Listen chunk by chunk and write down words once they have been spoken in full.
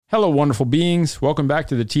Hello, wonderful beings. Welcome back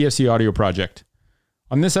to the TFC Audio Project.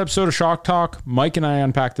 On this episode of Shock Talk, Mike and I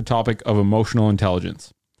unpack the topic of emotional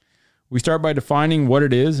intelligence. We start by defining what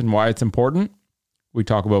it is and why it's important. We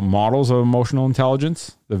talk about models of emotional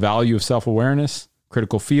intelligence, the value of self-awareness,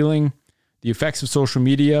 critical feeling, the effects of social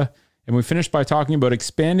media, and we finish by talking about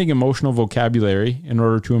expanding emotional vocabulary in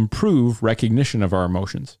order to improve recognition of our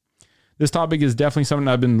emotions. This topic is definitely something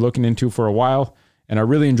I've been looking into for a while, and I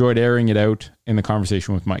really enjoyed airing it out in the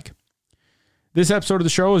conversation with Mike. This episode of the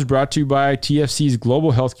show is brought to you by TFC's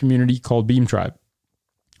global health community called Beam Tribe.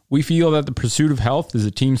 We feel that the pursuit of health is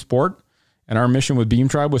a team sport, and our mission with Beam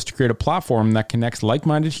Tribe was to create a platform that connects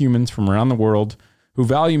like-minded humans from around the world who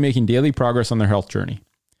value making daily progress on their health journey.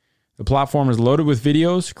 The platform is loaded with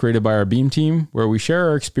videos created by our Beam team, where we share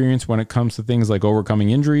our experience when it comes to things like overcoming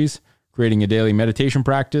injuries, creating a daily meditation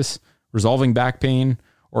practice, resolving back pain,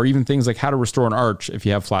 or even things like how to restore an arch if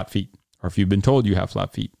you have flat feet, or if you've been told you have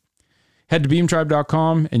flat feet. Head to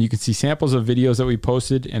beamtribe.com and you can see samples of videos that we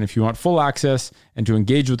posted, and if you want full access and to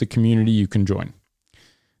engage with the community, you can join.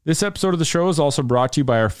 This episode of the show is also brought to you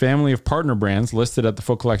by our family of partner brands listed at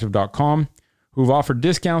thefootcollective.com, who've offered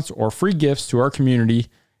discounts or free gifts to our community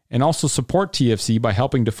and also support TFC by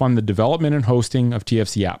helping to fund the development and hosting of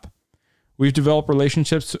TFC app. We've developed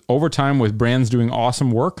relationships over time with brands doing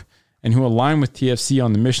awesome work and who align with TFC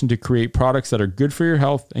on the mission to create products that are good for your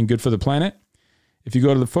health and good for the planet. If you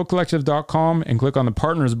go to thefootcollective.com and click on the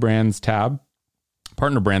partner brands tab,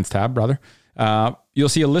 you'll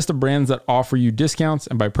see a list of brands that offer you discounts,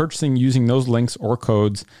 and by purchasing using those links or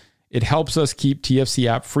codes, it helps us keep TFC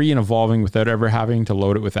app free and evolving without ever having to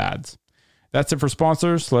load it with ads. That's it for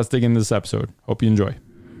sponsors, so let's dig into this episode. Hope you enjoy.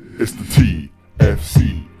 It's the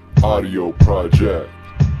TFC Audio Project.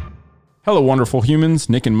 Hello, wonderful humans.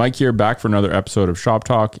 Nick and Mike here, back for another episode of Shop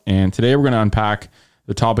Talk, and today we're going to unpack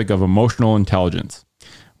the topic of emotional intelligence.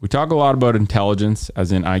 We talk a lot about intelligence,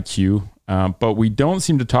 as in IQ, but we don't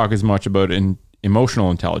seem to talk as much about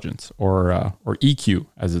emotional intelligence, or EQ,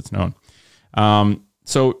 as it's known.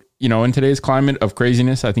 So, in today's climate of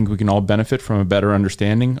craziness, I think we can all benefit from a better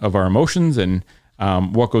understanding of our emotions and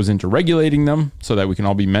what goes into regulating them so that we can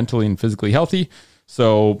all be mentally and physically healthy.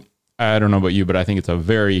 So, I don't know about you, but I think it's a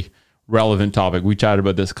very relevant topic. We chatted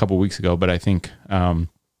about this a couple of weeks ago, but I think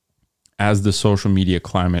as the social media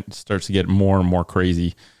climate starts to get more and more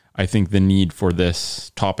crazy, I think the need for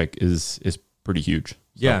this topic is pretty huge. So.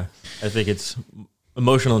 Yeah, I think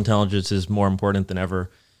emotional intelligence is more important than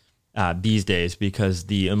ever these days, because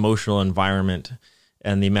the emotional environment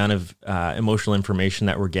and the amount of emotional information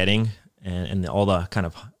that we're getting and all the kind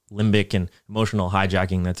of limbic and emotional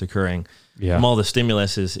hijacking that's occurring from all the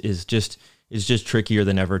stimulus is just trickier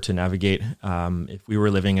than ever to navigate. If we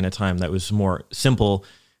were living in a time that was more simple,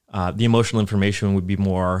 the emotional information would be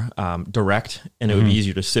more direct, and it would be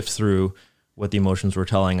easier to sift through what the emotions were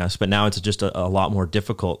telling us. But now it's just a lot more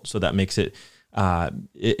difficult, so that makes it a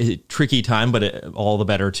tricky time, but all the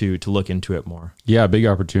better to look into it more. Yeah, big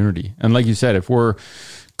opportunity. And like you said, if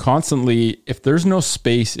there's no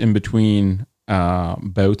space in between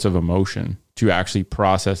bouts of emotion to actually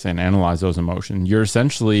process and analyze those emotions, you're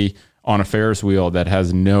essentially on a Ferris wheel that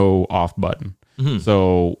has no off button. Mm-hmm.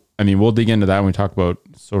 So, we'll dig into that when we talk about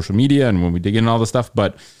social media and when we dig into all this stuff,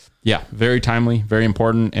 but yeah, very timely, very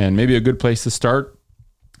important. And maybe a good place to start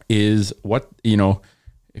is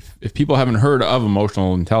if people haven't heard of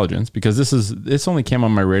emotional intelligence, because this only came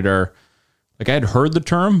on my radar. Like, I had heard the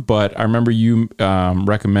term, but I remember you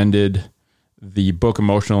recommended the book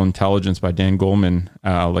Emotional Intelligence by Dan Goleman,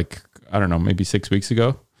 maybe 6 weeks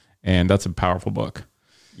ago. And that's a powerful book.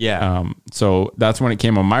 Yeah. So that's when it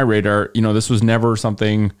came on my radar. This was never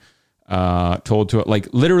something told to it. Like,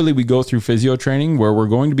 literally, we go through physio training where we're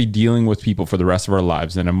going to be dealing with people for the rest of our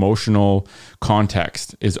lives, and emotional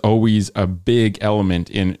context is always a big element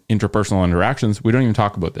in interpersonal interactions. We don't even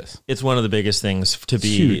talk about this. It's one of the biggest things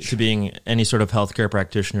to being any sort of healthcare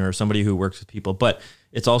practitioner or somebody who works with people, but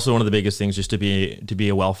it's also one of the biggest things just to be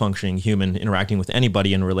a well-functioning human interacting with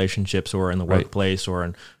anybody in relationships or in the workplace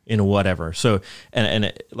or in whatever. So,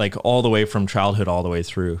 and like all the way from childhood all the way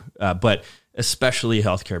through, but especially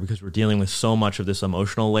healthcare, because we're dealing with so much of this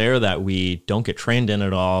emotional layer that we don't get trained in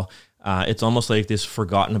at all. It's almost like this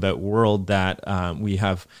forgotten about world that we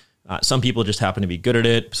have. Some people just happen to be good at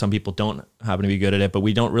it. Some people don't happen to be good at it, but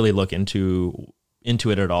we don't really look into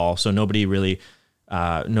it at all. So nobody really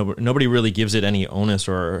gives it any onus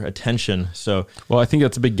or attention. So, well, I think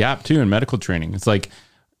that's a big gap too in medical training. It's like,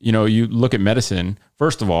 you look at medicine.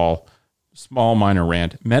 First of all, small minor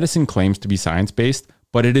rant. Medicine claims to be science-based,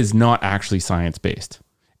 but it is not actually science-based.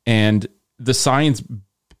 And the science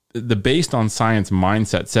the based on science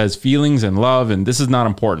mindset says feelings and love, and this is not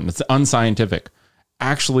important. It's unscientific.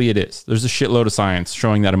 Actually, it is. There's a shitload of science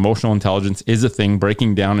showing that emotional intelligence is a thing,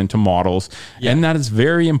 breaking down into models. Yeah. And that is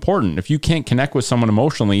very important. If you can't connect with someone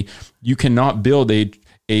emotionally, you cannot build a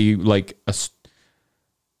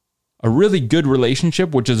really good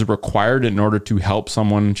relationship, which is required in order to help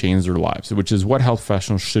someone change their lives, which is what health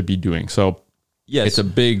professionals should be doing. So yes, it's a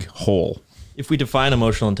big hole. If we define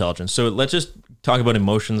emotional intelligence, so let's just talk about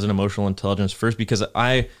emotions and emotional intelligence first, because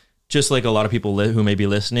I, just like a lot of people who may be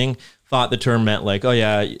listening, thought the term meant like, oh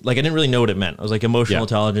yeah, like I didn't really know what it meant. I was like, emotional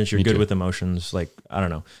intelligence, you're good with emotions. Like, I don't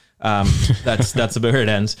know. That's about where it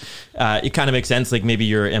ends. It kind of makes sense. Like maybe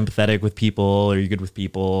you're empathetic with people or you're good with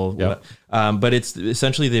people. Yep. But it's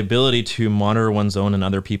essentially the ability to monitor one's own and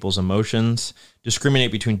other people's emotions,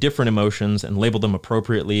 discriminate between different emotions and label them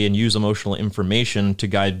appropriately, and use emotional information to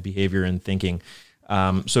guide behavior and thinking.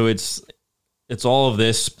 So it's all of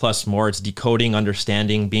this plus more. It's decoding,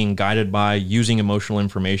 understanding, being guided by, using emotional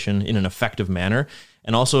information in an effective manner,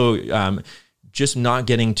 and also just not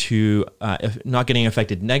getting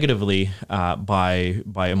affected negatively by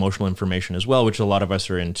emotional information as well, which a lot of us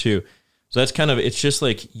are in too. So that's kind of, it's just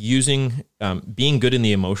like using, being good in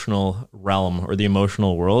the emotional realm or the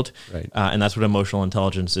emotional world. Right. And that's what emotional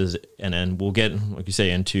intelligence is. And we'll get, like you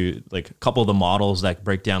say, into like a couple of the models that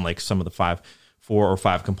break down like some of the 4 or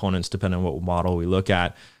 5 components, depending on what model we look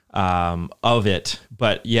at of it.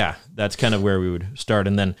 But yeah, that's kind of where we would start.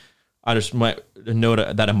 And then I just might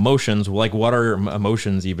note that emotions, like what are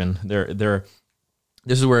emotions even?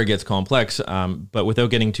 This is where it gets complex, but without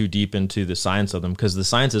getting too deep into the science of them, because the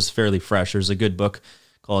science is fairly fresh. There's a good book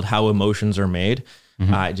called How Emotions Are Made.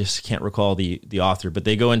 Mm-hmm. I just can't recall the author, but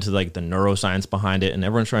they go into like the neuroscience behind it, and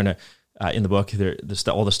everyone's trying to, in the book,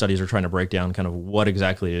 all the studies are trying to break down kind of what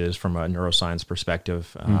exactly it is from a neuroscience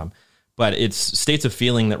perspective. But it's states of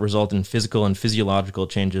feeling that result in physical and physiological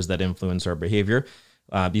changes that influence our behavior.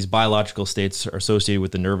 These biological states are associated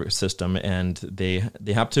with the nervous system, and they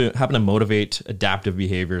happen to motivate adaptive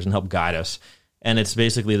behaviors and help guide us. And it's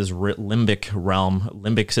basically this limbic realm.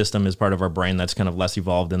 Limbic system is part of our brain that's kind of less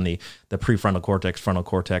evolved than the prefrontal cortex, frontal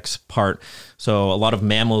cortex part. So a lot of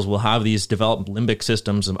mammals will have these developed limbic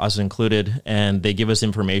systems, us included, and they give us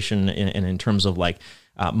information in terms of like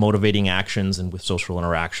motivating actions and with social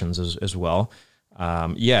interactions as well.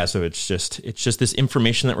 So it's just this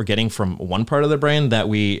information that we're getting from one part of the brain that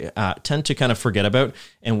we tend to kind of forget about,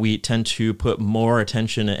 and we tend to put more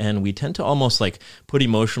attention, and we tend to almost like put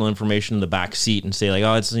emotional information in the back seat and say like,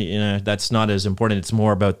 oh, it's, that's not as important. It's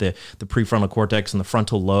more about the prefrontal cortex and the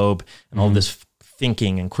frontal lobe and all this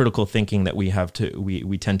thinking and critical thinking that we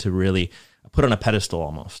tend to really put on a pedestal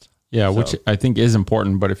almost. Yeah, which I think is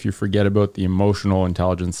important, but if you forget about the emotional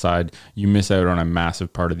intelligence side, you miss out on a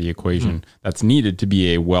massive part of the equation that's needed to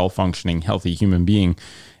be a well-functioning, healthy human being.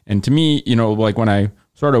 And to me, like when I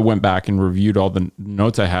sort of went back and reviewed all the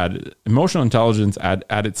notes I had, emotional intelligence at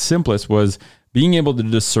its simplest was being able to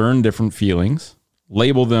discern different feelings,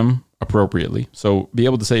 label them appropriately. So be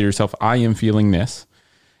able to say to yourself, I am feeling this.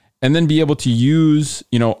 And then be able to use,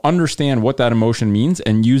 understand what that emotion means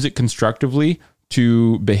and use it constructively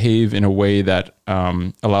to behave in a way that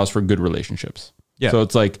allows for good relationships. Yeah. So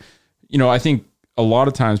it's like, I think a lot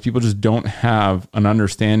of times people just don't have an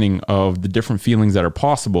understanding of the different feelings that are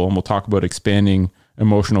possible. And we'll talk about expanding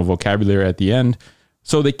emotional vocabulary at the end.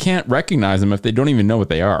 So they can't recognize them if they don't even know what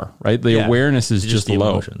they are, right? The awareness is just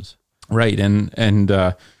low. Emotions. Right. And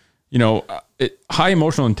high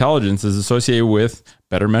emotional intelligence is associated with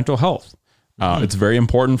better mental health. It's very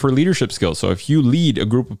important for leadership skills. So if you lead a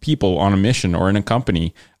group of people on a mission or in a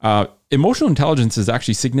company, emotional intelligence is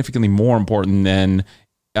actually significantly more important than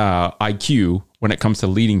IQ when it comes to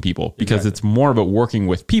leading people, because it's more about working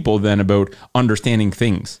with people than about understanding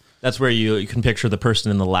things. That's where you can picture the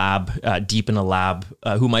person in the lab, deep in a lab,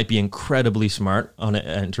 who might be incredibly smart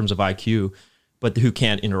in terms of IQ, but who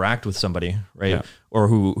can't interact with somebody, right? Yeah. Or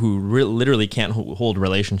who literally can't hold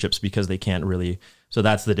relationships because they can't really. So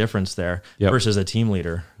that's the difference there versus a team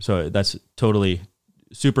leader. So that's totally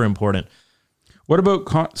super important. What about,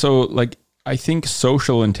 I think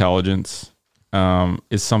social intelligence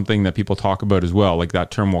is something that people talk about as well. Like that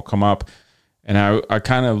term will come up. And I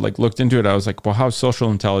kind of like looked into it. I was like, well, how's social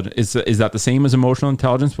intelligence? Is that the same as emotional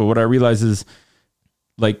intelligence? But what I realized is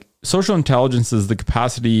like social intelligence is the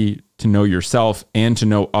capacity to know yourself and to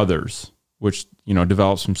know others, which,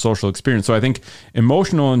 develops from social experience. So I think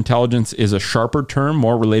emotional intelligence is a sharper term,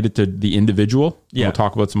 more related to the individual. Yeah. We'll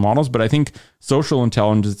talk about some models, but I think social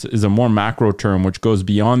intelligence is a more macro term, which goes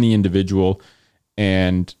beyond the individual.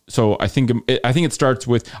 And so I think it starts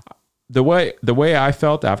with the way I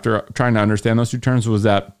felt after trying to understand those two terms was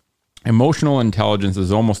that emotional intelligence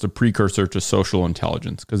is almost a precursor to social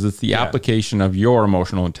intelligence because it's the application of your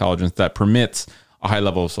emotional intelligence that permits a high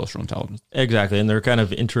level of social intelligence. Exactly. And they're kind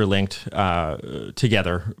of interlinked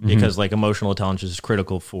together because like emotional intelligence is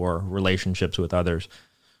critical for relationships with others.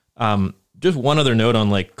 Just one other note on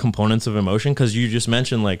like components of emotion, because you just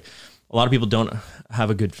mentioned like a lot of people don't have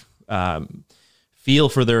a good feel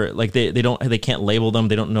for their, like they can't label them.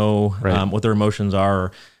 They don't know what their emotions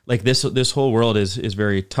are. Like this whole world is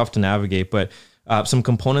very tough to navigate, but some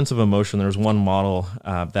components of emotion, there's one model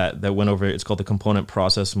that went over, it's called the component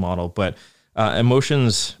process model, but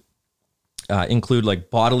emotions include like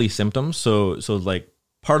bodily symptoms. So like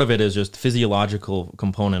part of it is just physiological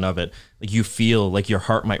component of it. Like you feel like your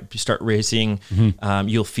heart might start racing.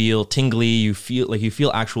 You'll feel tingly. You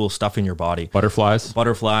feel actual stuff in your body. Butterflies,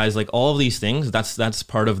 like all of these things. That's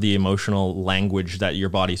part of the emotional language that your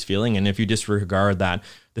body's feeling. And if you disregard that,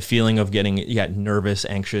 the feeling of getting nervous,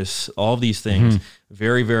 anxious, all of these things,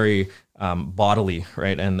 very, very bodily,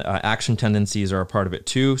 right? And action tendencies are a part of it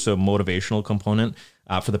too. So motivational component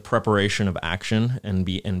for the preparation of action and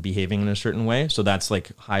behaving in a certain way. So that's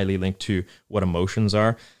like highly linked to what emotions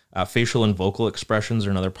are. Facial and vocal expressions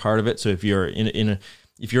are another part of it. So if you're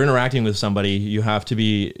if you're interacting with somebody, you have to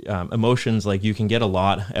be emotions, like you can get a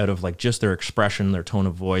lot out of like just their expression, their tone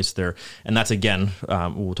of voice, and that's again,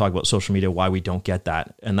 we'll talk about social media, why we don't get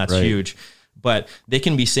that. And that's huge. But they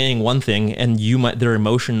can be saying one thing and their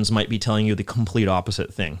emotions might be telling you the complete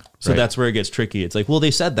opposite thing. So that's where it gets tricky. It's like, well,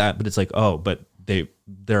 they said that, but it's like, oh, but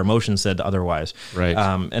their emotions said otherwise. Right.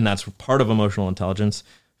 And that's part of emotional intelligence.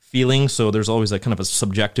 Feeling. So there's always like kind of a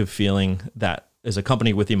subjective feeling that is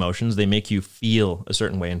accompanied with emotions. They make you feel a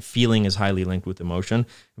certain way, and feeling is highly linked with emotion.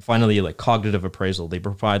 And finally, like cognitive appraisal, they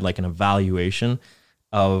provide like an evaluation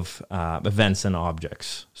of events and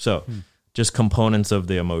objects. So just components of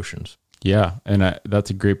the emotions. Yeah. And that's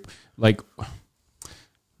a great, like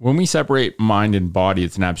when we separate mind and body,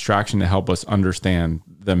 it's an abstraction to help us understand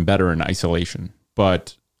them better in isolation.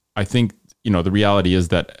 But I think, the reality is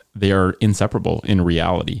that they are inseparable in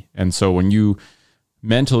reality. And so when you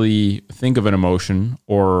mentally think of an emotion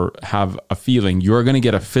or have a feeling, you're going to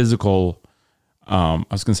get a physical, I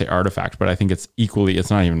was going to say artifact, but I think it's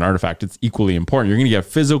not even an artifact. It's equally important. You're going to get a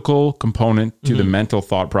physical component to the mental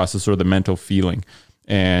thought process or the mental feeling.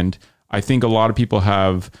 And I think a lot of people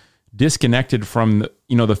have disconnected from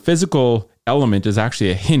the physical element is actually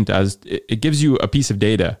a hint, as it gives you a piece of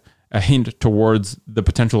data, a hint towards the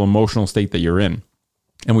potential emotional state that you're in.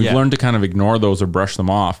 And we've learned to kind of ignore those or brush them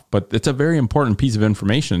off. But it's a very important piece of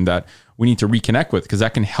information that we need to reconnect with, because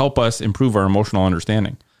that can help us improve our emotional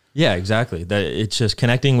understanding. Yeah, exactly. That it's just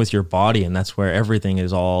connecting with your body, and that's where everything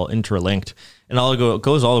is all interlinked. And it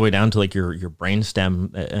goes all the way down to like your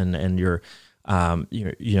brainstem and your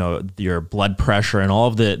your blood pressure and all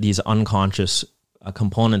of these unconscious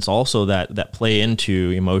components also that play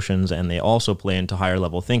into emotions, and they also play into higher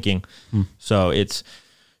level thinking. So it's,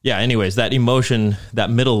 anyways, that emotion,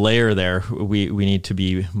 that middle layer there, we need to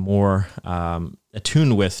be more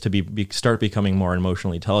attuned with to start becoming more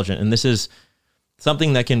emotionally intelligent. And this is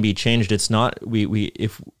something that can be changed. It's not,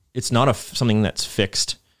 if it's not something that's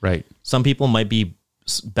fixed, right? Some people might be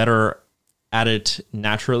better at it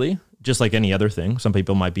naturally, just like any other thing. Some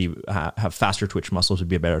people might have faster twitch muscles, would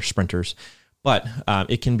be better sprinters. But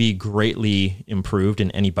it can be greatly improved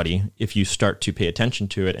in anybody if you start to pay attention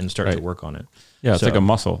to it and start to work on it. Yeah, it's like a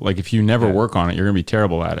muscle. Like if you never work on it, you're going to be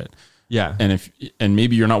terrible at it. Yeah. And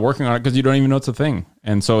maybe you're not working on it because you don't even know it's a thing.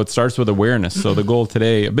 And so it starts with awareness. So the goal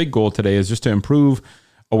today, a big goal today, is just to improve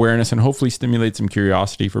awareness and hopefully stimulate some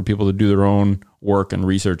curiosity for people to do their own work and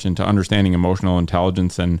research into understanding emotional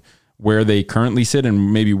intelligence and where they currently sit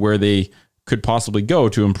and maybe where they could possibly go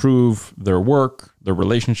to improve their work, their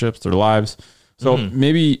relationships, their lives. So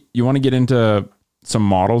maybe you want to get into some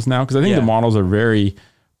models now, because I think the models are very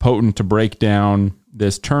potent to break down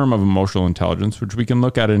this term of emotional intelligence, which we can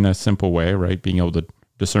look at in a simple way, right? Being able to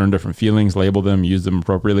discern different feelings, label them, use them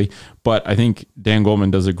appropriately. But I think Dan Goleman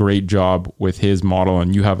does a great job with his model,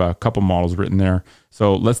 and you have a couple models written there.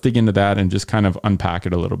 So let's dig into that and just kind of unpack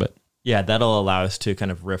it a little bit. Yeah, that'll allow us to kind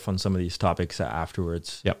of riff on some of these topics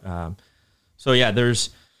afterwards. Yep.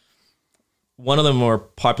 There's one of the more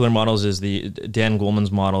popular models is the Dan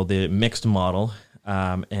Goleman's model, the mixed model.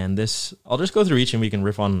 And this, I'll just go through each and we can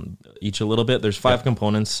riff on each a little bit. There's 5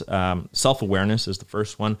 components. Self-awareness is the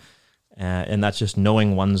first one. And that's just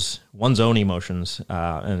knowing one's own emotions,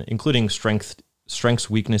 and including strengths,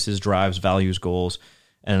 weaknesses, drives, values, goals,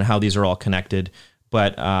 and how these are all connected.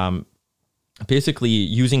 But basically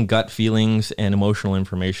using gut feelings and emotional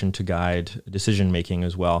information to guide decision-making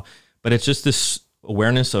as well. But it's just this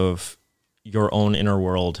awareness of your own inner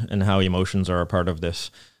world and how emotions are a part of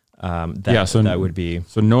this. That would be.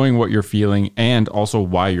 So knowing what you're feeling and also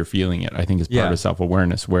why you're feeling it, I think is part of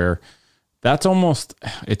self-awareness, where that's almost,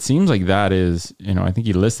 it seems like that is, I think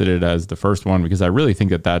you listed it as the first one, because I really think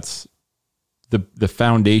that that's the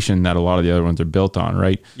foundation that a lot of the other ones are built on,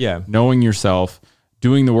 right? Yeah. Knowing yourself,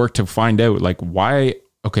 doing the work to find out like why,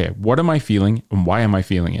 okay, what am I feeling and why am I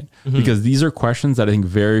feeling it? Mm-hmm. Because these are questions that I think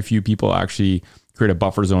very few people actually create a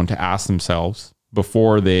buffer zone to ask themselves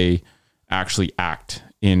before they actually act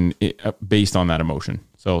based on that emotion.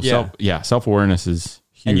 So self-awareness is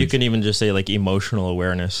huge. And you can even just say like emotional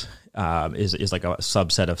awareness is like a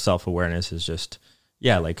subset of self-awareness, is just,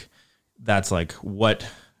 like that's like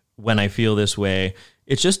when I feel this way,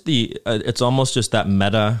 it's just it's almost just that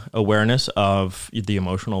meta awareness of the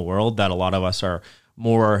emotional world that a lot of us are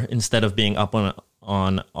more, instead of being up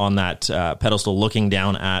on that pedestal looking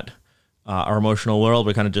down at our emotional world,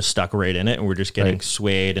 we're kind of just stuck right in it, and we're just getting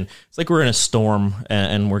swayed, and it's like we're in a storm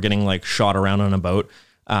and we're getting like shot around on a boat,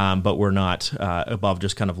 but we're not above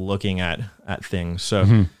just kind of looking at things.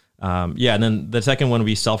 So and then the second one would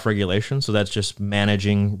be self-regulation. So that's just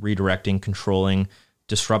managing, redirecting, controlling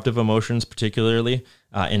disruptive emotions, particularly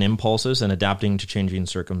in impulses, and adapting to changing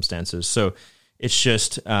circumstances. So it's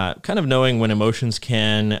just kind of knowing when emotions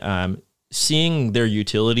can, seeing their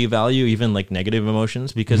utility value, even like negative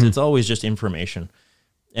emotions, because it's always just information.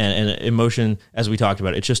 And emotion, as we talked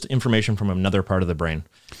about, it's just information from another part of the brain.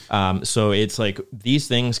 So it's like these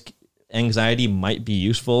things, anxiety might be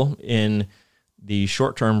useful in the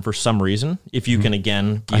short term for some reason. If you can,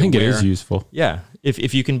 again, be I think aware, it is useful. Yeah.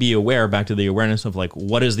 If you can be aware, back to the awareness of like,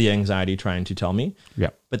 what is the anxiety trying to tell me? Yeah.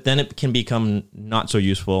 But then it can become not so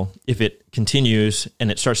useful if it continues and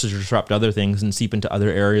it starts to disrupt other things and seep into other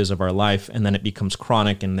areas of our life. And then it becomes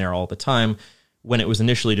chronic and there all the time, when it was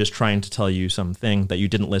initially just trying to tell you something that you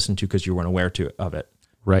didn't listen to because you weren't aware of it.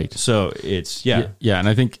 Right. So it's, Yeah. And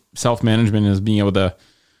I think self-management is being able to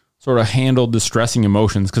sort of handle distressing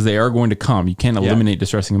emotions, because they are going to come. You can't eliminate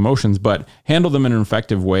distressing emotions, but handle them in an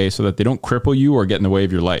effective way so that they don't cripple you or get in the way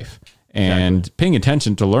of your life, and paying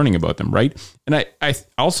attention to learning about them. Right. And I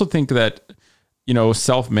also think that,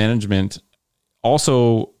 self-management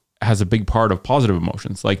also has a big part of positive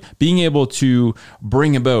emotions, like being able to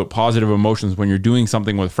bring about positive emotions when you're doing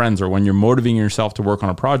something with friends or when you're motivating yourself to work on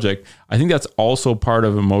a project. I think that's also part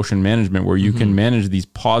of emotion management, where you can manage these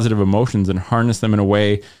positive emotions and harness them in a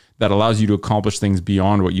way that allows you to accomplish things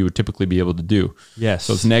beyond what you would typically be able to do. Yes.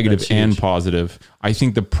 So it's negative and positive. I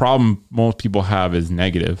think the problem most people have is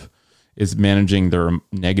managing their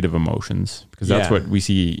negative emotions, because that's what we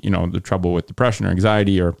see, the trouble with depression or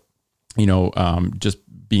anxiety, or, just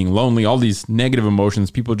being lonely, all these negative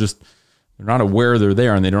emotions. People they're not aware they're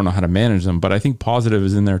there and they don't know how to manage them. But I think positive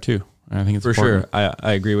is in there too. And I think it's for important. sure.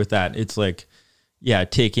 I agree with that. It's like,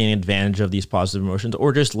 taking advantage of these positive emotions,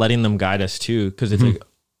 or just letting them guide us too. Because it's like,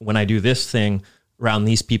 when I do this thing around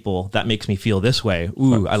these people, that makes me feel this way.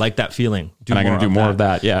 Ooh, I like that feeling. And I'm going to do more of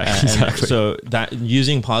that. Yeah, exactly. So that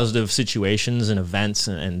using positive situations and events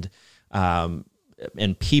and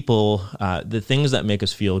people, the things that make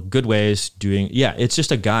us feel good ways it's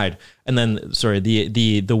just a guide. And then,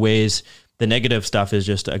 the ways, the negative stuff is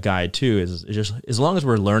just a guide too, is just, as long as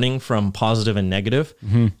we're learning from positive and negative,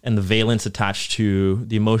 and the valence attached to,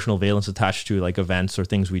 the emotional valence attached to like events or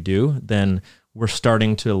things we do, then we're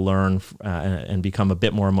starting to learn and become a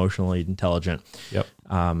bit more emotionally intelligent. Yep.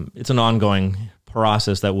 It's an ongoing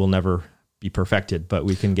process that will never be perfected, but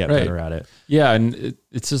we can get better at it. Yeah. And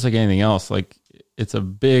it's just like anything else. Like, it's a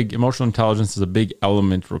big, emotional intelligence is a big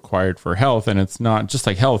element required for health. And it's not just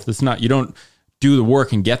like health. It's not, you don't do the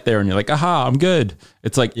work and get there and you're like, aha, I'm good.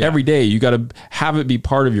 It's like every day you got to have it be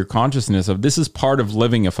part of your consciousness of, this is part of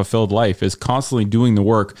living a fulfilled life, is constantly doing the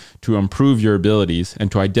work to improve your abilities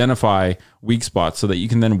and to identify weak spots so that you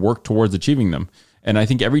can then work towards achieving them. And I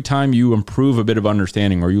think every time you improve a bit of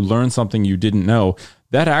understanding or you learn something you didn't know,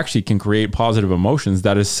 that actually can create positive emotions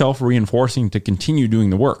that is self-reinforcing to continue doing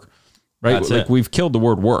the work, right? That's like we've killed the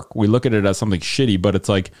word work. We look at it as something shitty, but it's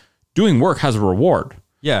like doing work has a reward.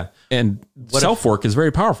 Yeah. And self-work is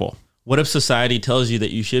very powerful. What if society tells you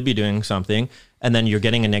that you should be doing something, and then you're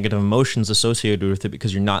getting a negative emotions associated with it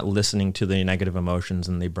because you're not listening to the negative emotions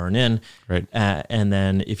and they burn in. Right. And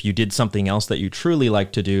then if you did something else that you truly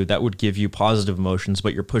like to do, that would give you positive emotions,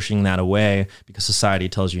 but you're pushing that away because society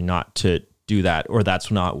tells you not to do that, or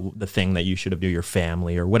that's not the thing that you should do, your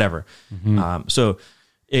family or whatever. So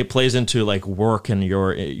it plays into like work and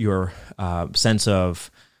your sense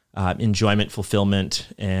of enjoyment, fulfillment,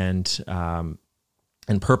 and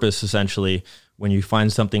purpose, essentially, when you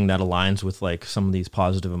find something that aligns with like some of these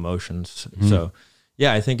positive emotions. So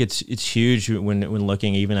Yeah, I think it's huge when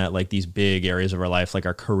looking even at like these big areas of our life, like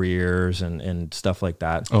our careers and stuff like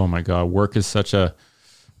that. Oh my God, work is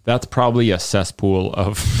that's probably a cesspool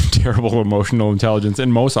of terrible emotional intelligence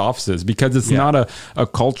in most offices, because it's not a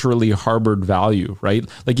culturally harbored value, right?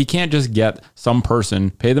 Like you can't just get some person,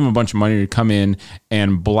 pay them a bunch of money to come in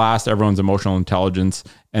and blast everyone's emotional intelligence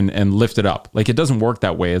and lift it up. Like it doesn't work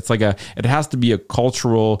that way. It's like it has to be it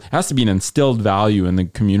has to be an instilled value in the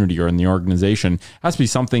community or in the organization. It has to be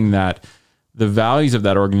something that the values of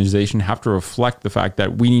that organization have to reflect the fact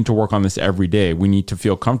that we need to work on this every day. We need to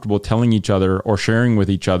feel comfortable telling each other or sharing with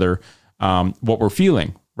each other what we're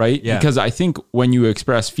feeling, right? Yeah. Because I think when you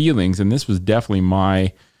express feelings, and this was definitely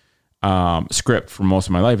my script for most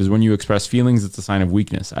of my life, is when you express feelings, it's a sign of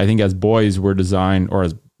weakness. I think as boys, we're designed, or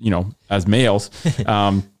as males,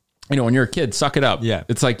 when you're a kid, suck it up. Yeah.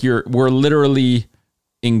 It's like we're literally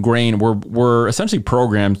ingrained. We're essentially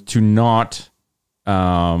programmed to not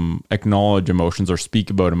acknowledge emotions or speak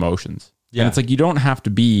about emotions. Yeah. And it's like, you don't have to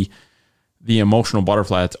be the emotional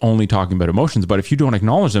butterfly that's only talking about emotions, but if you don't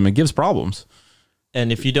acknowledge them, it gives problems.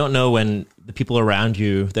 And if you don't know when the people around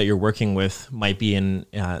you that you're working with might be in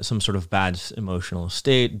some sort of bad emotional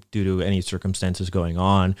state due to any circumstances going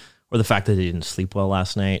on, or the fact that they didn't sleep well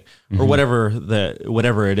last night, or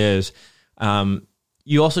whatever it is,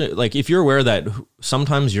 you also, like, if you're aware that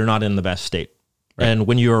sometimes you're not in the best state. Right. And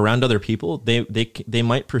when you're around other people, they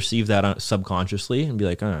might perceive that subconsciously and be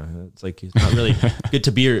like, oh, it's like, it's not really good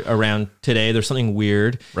to be around today. There's something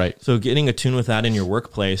weird. Right. So getting attuned with that in your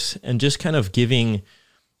workplace and just kind of giving,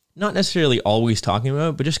 not necessarily always talking about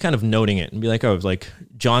it, but just kind of noting it and be like, oh, like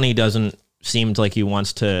Johnny doesn't seem like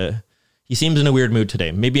he seems in a weird mood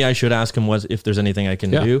today. Maybe I should ask him if there's anything I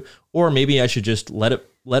can do, or maybe I should just let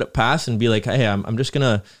it pass and be like, hey, I'm just going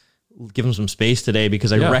to give him some space today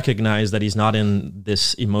because I recognize that he's not in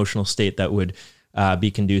this emotional state that would be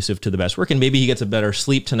conducive to the best work. And maybe he gets a better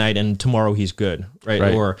sleep tonight and tomorrow he's good.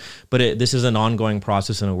 Right. This is an ongoing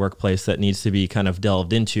process in a workplace that needs to be kind of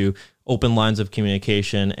delved into, open lines of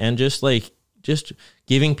communication, and just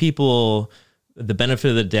giving people the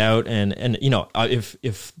benefit of the doubt. And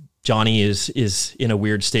if Johnny is in a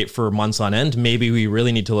weird state for months on end, maybe we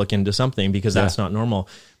really need to look into something, because that's not normal.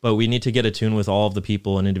 But we need to get attuned with all of the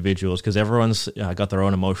people and individuals, because everyone's got their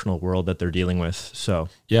own emotional world that they're dealing with. So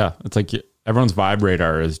yeah, it's like everyone's vibe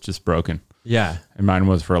radar is just broken. Yeah. And mine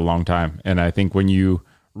was for a long time. And I think when you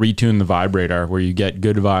retune the vibe radar, where you get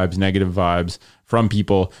good vibes, negative vibes from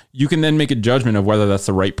people, you can then make a judgment of whether that's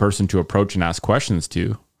the right person to approach and ask questions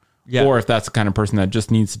to. Yeah. Or if that's the kind of person that just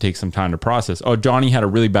needs to take some time to process. Oh, Johnny had a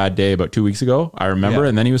really bad day about 2 weeks ago, I remember,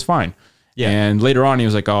 and then he was fine. Yeah. And later on, he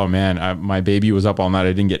was like, oh man, my baby was up all night.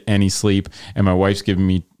 I didn't get any sleep. And my wife's giving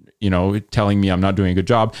me, telling me I'm not doing a good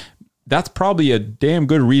job. That's probably a damn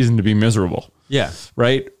good reason to be miserable. Yeah.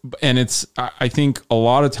 Right. And I think a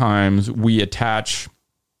lot of times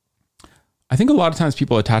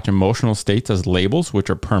people attach emotional states as labels, which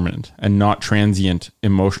are permanent and not transient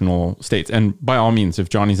emotional states. And by all means, if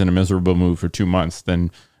Johnny's in a miserable mood for 2 months, then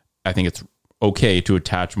I think it's okay to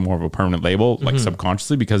attach more of a permanent label, like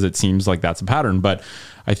subconsciously, because it seems like that's a pattern. But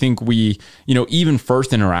I think even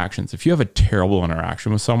first interactions, if you have a terrible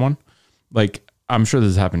interaction with someone, like I'm sure this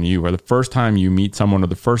has happened to you, where the first time you meet someone or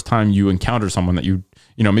the first time you encounter someone that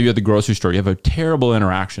maybe at the grocery store, you have a terrible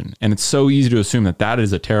interaction, and it's so easy to assume that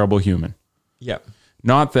is a terrible human. Yeah.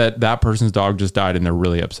 Not that person's dog just died and they're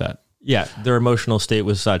really upset. Yeah. Their emotional state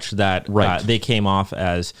was such that they came off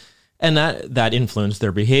as, and that influenced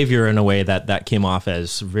their behavior in a way that came off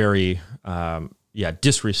as very,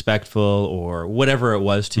 disrespectful or whatever it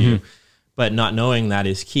was to you, but not knowing that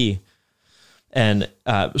is key. And,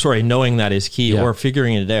 knowing that is key or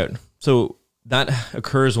figuring it out. So that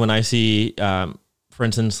occurs when I see, for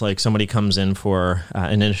instance, like somebody comes in for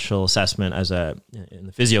an initial assessment in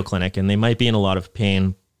the physio clinic, and they might be in a lot of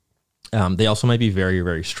pain. They also might be very,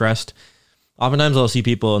 very stressed. Oftentimes I'll see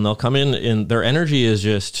people and they'll come in and their energy is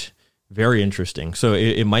just very interesting. So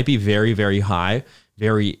it might be very, very high,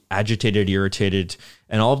 very agitated, irritated,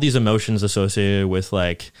 and all of these emotions associated with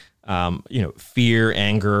like, fear,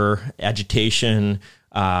 anger, agitation,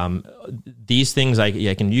 these things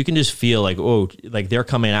you can just feel like, oh, like they're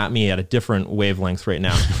coming at me at a different wavelength right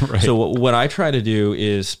now. Right. So what I try to do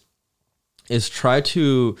is try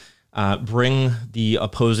to bring the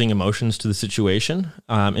opposing emotions to the situation.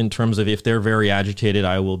 In terms of, if they're very agitated,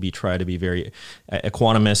 I will try to be very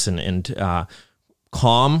equanimous and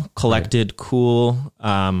calm, collected, cool.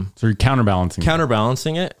 So you're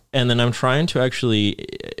counterbalancing it. And then I'm trying to actually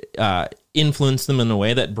influence them in a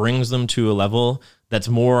way that brings them to a level that's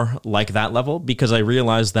more like that level, because I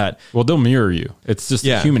realized that, well, they'll mirror you. It's just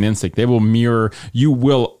a human instinct. They will mirror. You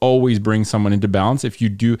will always bring someone into balance if you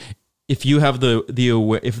do. If you have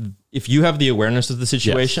if you have the awareness of the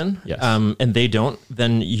situation, Yes. And they don't,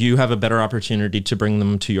 then you have a better opportunity to bring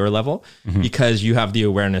them to your level because you have the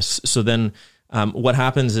awareness. So then what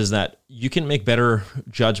happens is that you can make better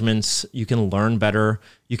judgments, you can learn better,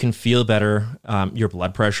 you can feel better, your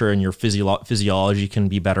blood pressure and your physiology can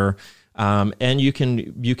be better, and you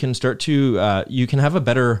can start to you can have a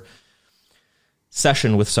better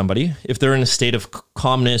session with somebody. If they're in a state of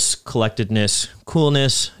calmness, collectedness,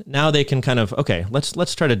 coolness, now they can kind of, okay,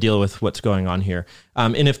 let's try to deal with what's going on here.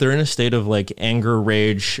 And if they're in a state of like anger,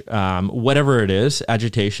 rage, whatever it is,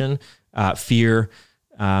 agitation, fear,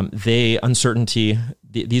 uncertainty,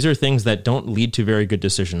 these are things that don't lead to very good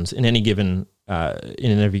decisions in any given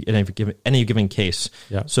any given case.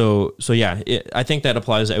 Yeah. So yeah, I think that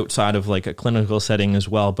applies outside of like a clinical setting as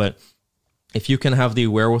well. But if you can have the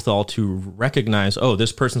wherewithal to recognize, oh,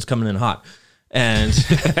 this person's coming in hot, and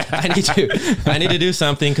I need to do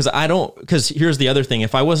something, because here's the other thing.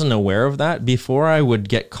 If I wasn't aware of that before, I would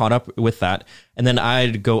get caught up with that, and then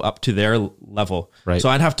I'd go up to their level. Right. So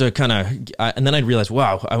I'd have to and then I'd realize,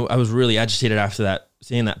 wow, I was really agitated after that,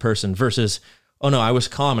 seeing that person, versus, oh no, I was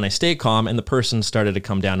calm and I stayed calm, and the person started to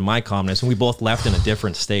come down to my calmness, and we both left in a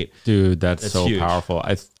different state. Dude, that's so huge. powerful.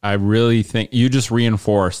 I really think you just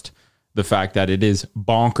reinforced the fact that it is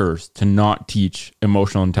bonkers to not teach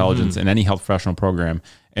emotional intelligence in any health professional program.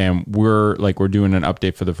 And we're doing an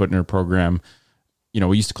update for the Footner program. You know,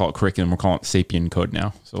 we used to call it curriculum. We're calling it Sapien Code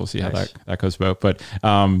now. So we'll see how that goes about. But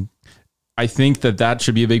I think that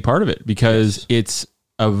should be a big part of it, because it's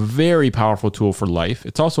a very powerful tool for life.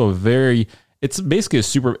 It's also it's basically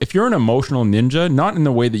if you're an emotional ninja, not in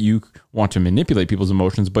the way that you want to manipulate people's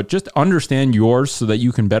emotions, but just understand yours so that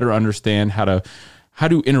you can better understand how to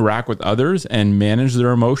interact with others and manage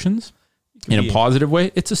their emotions in a positive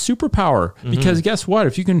way. It's a superpower, because guess what?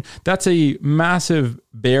 If you can, that's a massive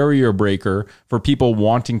barrier breaker for people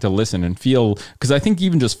wanting to listen and feel, because I think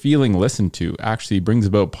even just feeling listened to actually brings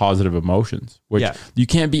about positive emotions, which you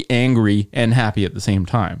can't be angry and happy at the same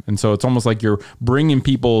time. And so it's almost like you're bringing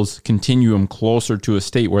people's continuum closer to a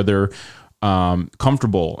state where they're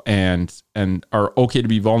comfortable and are okay to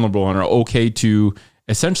be vulnerable and are okay to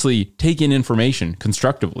essentially take in information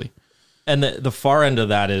constructively. And the far end of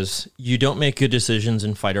that is, you don't make good decisions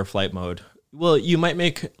in fight or flight mode. Well, you might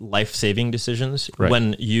make life-saving decisions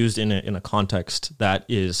when used in a context that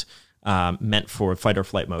is meant for fight or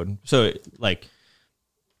flight mode. So like,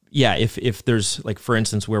 yeah, if there's, like, for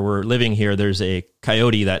instance, where we're living here, there's a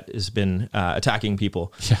coyote that has been attacking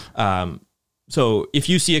people. Yeah. So if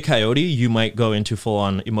you see a coyote, you might go into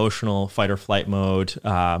full-on emotional fight or flight mode.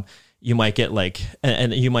 You might get like,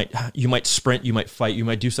 and you might sprint, you might fight, you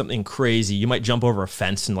might do something crazy. You might jump over a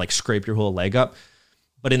fence and like scrape your whole leg up.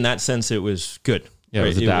 But in that sense, it was good. Yeah,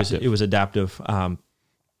 right? It was adaptive.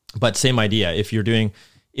 But same idea. If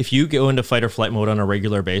you go into fight or flight mode on a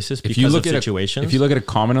regular basis because of situations. If you look at a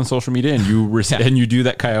comment on social media and you do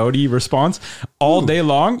that coyote response all day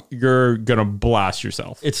long, you're gonna blast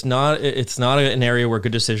yourself. It's not an area where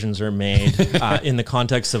good decisions are made in the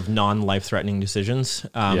context of non-life threatening decisions.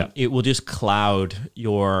 It will just cloud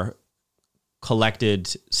your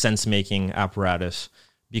collected sense making apparatus,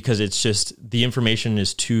 because it's just, the information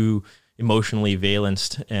is too emotionally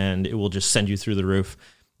valenced, and it will just send you through the roof.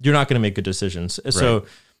 You're not going to make good decisions. Right. So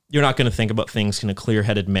you're not going to think about things in a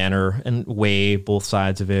clear-headed manner and weigh both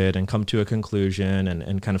sides of it and come to a conclusion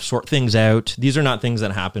and kind of sort things out. These are not things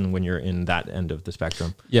that happen when you're in that end of the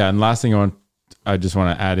spectrum. Yeah, and last thing I just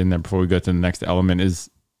want to add in there before we go to the next element is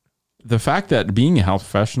the fact that being a health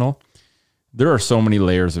professional, there are so many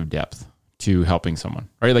layers of depth to helping someone,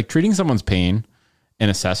 right? Like treating someone's pain and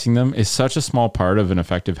assessing them is such a small part of an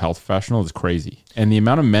effective health professional is crazy. And the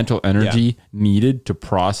amount of mental energy needed to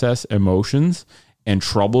process emotions and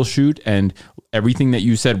troubleshoot and everything that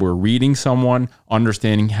you said, we're reading someone,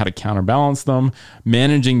 understanding how to counterbalance them,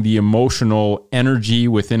 managing the emotional energy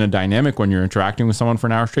within a dynamic when you're interacting with someone for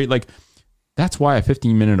an hour straight. Like, that's why a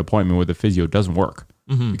 15-minute appointment with a physio doesn't work,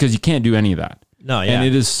 because you can't do any of that. No, yeah. And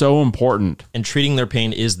it is so important. And treating their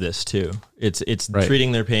pain is this too. It's right.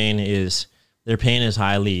 Treating their pain is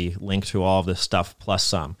highly linked to all of this stuff plus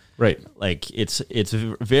some. Right. Like it's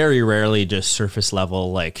very rarely just surface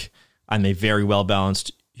level. Like, I'm a very well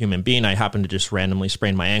balanced human being. I happen to just randomly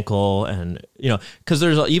sprain my ankle, and because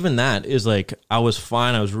there's even that is like, I was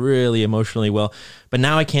fine. I was really emotionally well, but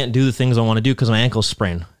now I can't do the things I want to do because my ankle's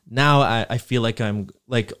sprained. now I feel like I'm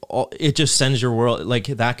like, it just sends your world, like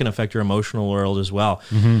that can affect your emotional world as well.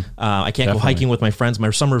 I can't go hiking with my friends. My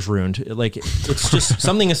summer's ruined. Like it's just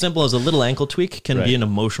something as simple as a little ankle tweak can be an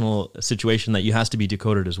emotional situation that has to be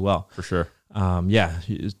decoded as well. For sure. Yeah,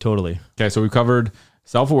 totally. Okay. So we covered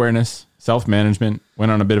self-awareness, self-management,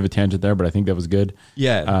 went on a bit of a tangent there, but I think that was good.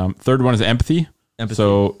 Yeah. Third one is empathy.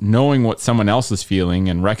 So knowing what someone else is feeling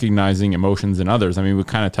and recognizing emotions in others. I mean, we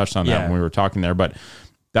kind of touched on that when we were talking there, but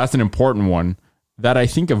that's an important one that I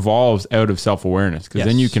think evolves out of self-awareness, because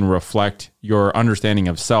then you can reflect your understanding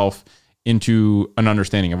of self into an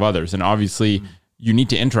understanding of others. And obviously you need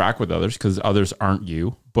to interact with others because others aren't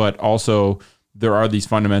you, but also there are these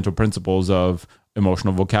fundamental principles of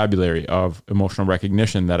emotional vocabulary, of emotional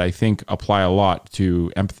recognition that I think apply a lot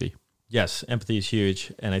to empathy. Yes, empathy is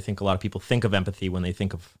huge. And I think a lot of people think of empathy when they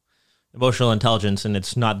think of emotional intelligence, and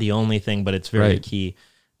it's not the only thing, but it's very key.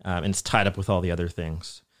 And it's tied up with all the other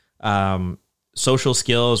things. Social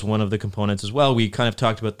skills, one of the components as well. We kind of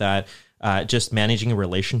talked about that. Just managing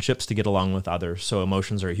relationships to get along with others. So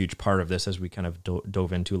emotions are a huge part of this, as we kind of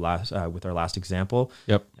dove into with our last example.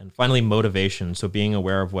 Yep. And finally, motivation. So being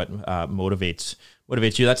aware of what motivates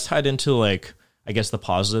you. That's tied into, like, I guess, the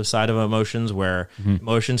positive side of emotions, where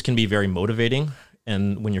emotions can be very motivating.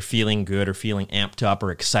 And when you're feeling good or feeling amped up or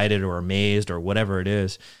excited or amazed or whatever it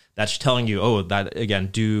is, that's telling you, oh, that again,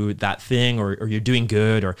 do that thing, or you're doing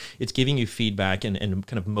good, or it's giving you feedback and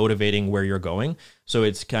kind of motivating where you're going. So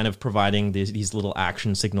it's kind of providing these little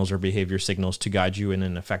action signals or behavior signals to guide you in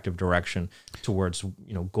an effective direction towards,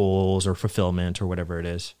 goals or fulfillment or whatever it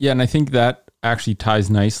is. Yeah. And I think that actually ties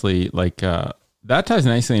nicely,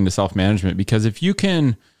 into self-management, because if you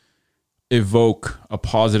can evoke a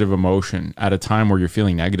positive emotion at a time where you're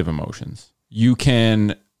feeling negative emotions, you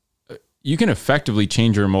can effectively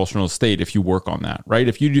change your emotional state if you work on that, right?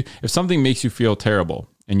 If something makes you feel terrible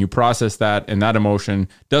and you process that, and that emotion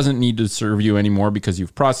doesn't need to serve you anymore because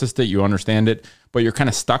you've processed it, you understand it, but you're kind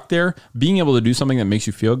of stuck there, being able to do something that makes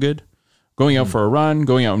you feel good, going out for a run,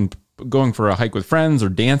 going for a hike with friends, or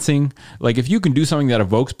dancing. Like, if you can do something that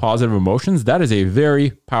evokes positive emotions, that is a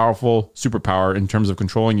very powerful superpower in terms of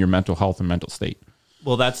controlling your mental health and mental state.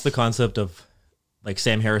 Well, that's the concept of, like,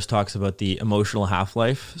 Sam Harris talks about the emotional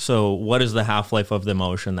half-life. So what is the half-life of the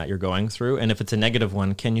emotion that you're going through? And if it's a negative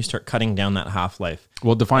one, can you start cutting down that half-life?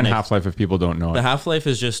 Well, define half-life if people don't know. The half-life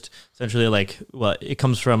is just essentially it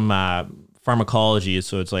comes from pharmacology.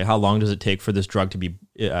 So it's like, how long does it take for this drug to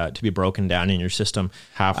be broken down in your system?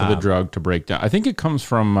 Half of the drug to break down. I think it comes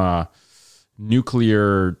from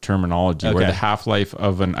nuclear terminology, where the half-life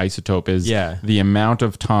of an isotope is the amount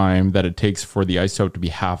of time that it takes for the isotope to be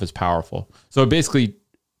half as powerful. So it basically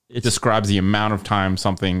describes the amount of time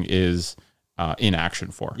something is in action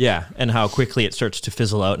for. Yeah, and how quickly it starts to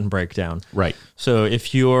fizzle out and break down. Right. So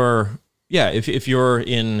if you're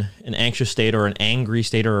in an anxious state or an angry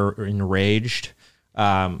state or enraged,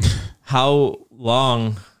 how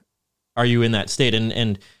long are you in that state?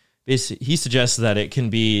 And he suggests that it can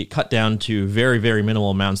be cut down to very, very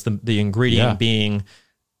minimal amounts. The ingredient being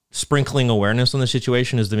sprinkling awareness on the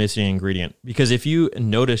situation is the missing ingredient. Because if you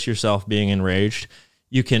notice yourself being enraged,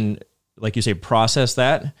 you can, like you say, process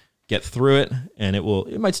that, get through it, and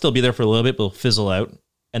it might still be there for a little bit, but it'll fizzle out.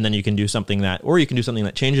 And then you can do something that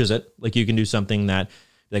changes it. Like, you can do something that,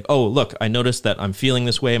 like, oh, look, I noticed that I'm feeling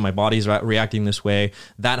this way. My body's reacting this way.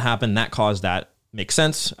 That happened. That caused that. Makes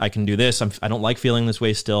sense. I can do this. I don't like feeling this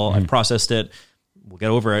way still. I've processed it. We'll get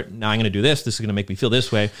over it. Now I'm going to do this. This is going to make me feel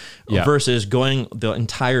this way. Versus going the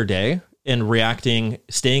entire day and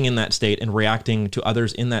staying in that state and reacting to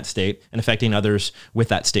others in that state and affecting others with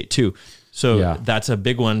that state too. So that's a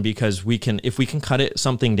big one, because if we can cut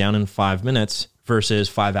something down in 5 minutes versus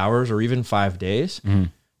 5 hours or even 5 days,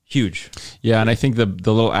 huge. Yeah. And I think the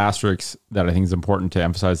little asterisk that I think is important to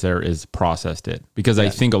emphasize there is processed it, because I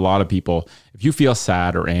think a lot of people, if you feel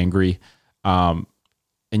sad or angry, and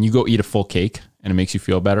you go eat a full cake and it makes you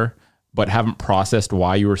feel better, but haven't processed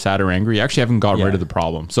why you were sad or angry, you actually haven't got rid of the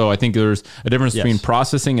problem. So I think there's a difference between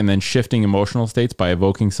processing and then shifting emotional states by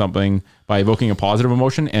evoking a positive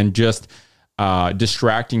emotion, and just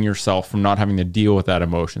distracting yourself from not having to deal with that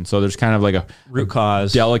emotion. So there's kind of like a root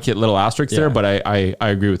cause, delicate little asterisk there, but I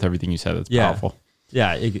agree with everything you said. It's powerful.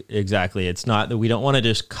 Yeah, exactly. It's not that we don't want to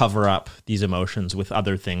just cover up these emotions with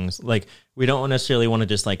other things. Like, we don't necessarily want to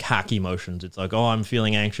just like hack emotions. It's like, oh, I'm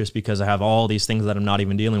feeling anxious because I have all these things that I'm not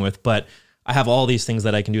even dealing with, but I have all these things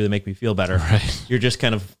that I can do that make me feel better. Right. You're just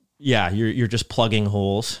kind of, you're just plugging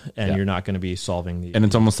holes, and you're not going to be solving these. And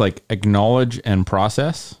it's almost like acknowledge and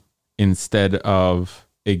process instead of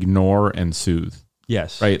ignore and soothe.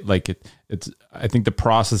 Yes. Right. Like I think the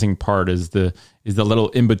processing part is the little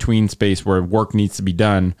in between space where work needs to be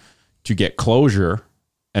done to get closure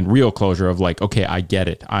and real closure of like, okay, I get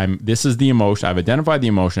it. This is the emotion. I've identified the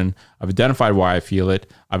emotion. I've identified why I feel it.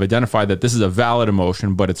 I've identified that this is a valid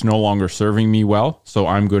emotion, but it's no longer serving me well. So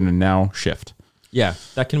I'm going to now shift. Yeah.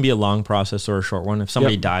 That can be a long process or a short one. If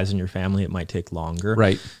somebody dies in your family, it might take longer.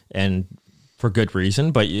 Right. And for good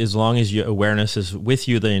reason, but as long as your awareness is with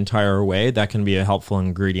you the entire way, that can be a helpful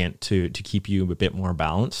ingredient to keep you a bit more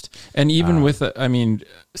balanced. And even with,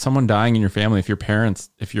 someone dying in your family, if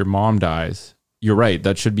your mom dies, you're right.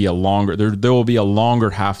 That should be a longer, there will be a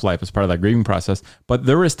longer half-life as part of that grieving process, but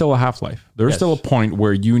there is still a half-life. There is still a point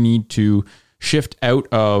where you need to shift out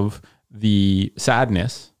of the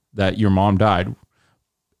sadness that your mom died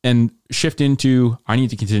and shift into, I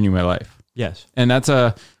need to continue my life. Yes. And that's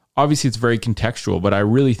obviously it's very contextual, but I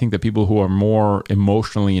really think that people who are more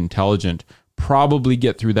emotionally intelligent probably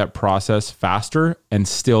get through that process faster and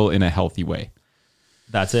still in a healthy way.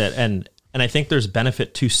 That's it. And I think there's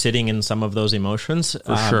benefit to sitting in some of those emotions.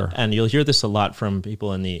 For sure. And you'll hear this a lot from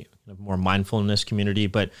people in the more mindfulness community.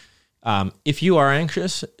 But if you are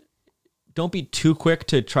anxious, don't be too quick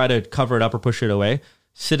to try to cover it up or push it away.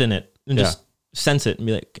 Sit in it and just sense it and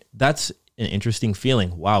be like, that's an interesting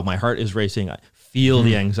feeling. Wow, my heart is racing. I feel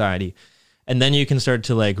the anxiety. And then you can start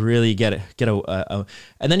to like really get a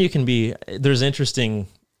and then you can be, there's interesting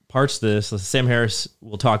parts to this. Sam Harris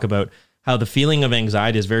will talk about how the feeling of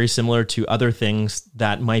anxiety is very similar to other things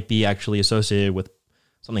that might be actually associated with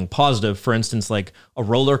something positive. For instance, like a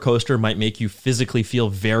roller coaster might make you physically feel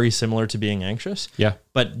very similar to being anxious. Yeah.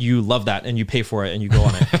 But you love that and you pay for it and you go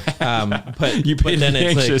on it. But you pay then to be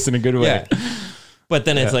anxious in a good way. Yeah. But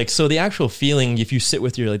then it's like, so the actual feeling, if you sit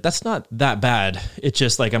with, you're like, that's not that bad. It's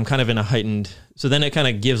just like, I'm kind of in a heightened, so then it kind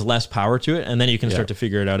of gives less power to it. And then you can start to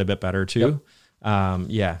figure it out a bit better too.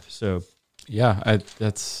 So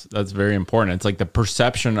that's very important. It's like the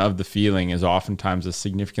perception of the feeling is oftentimes a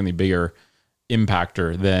significantly bigger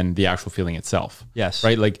impactor than the actual feeling itself. Yes.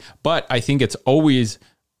 Right. Like, but I think it's always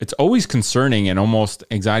concerning and almost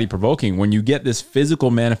anxiety provoking when you get this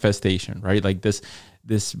physical manifestation, right? Like this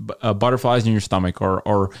butterflies in your stomach,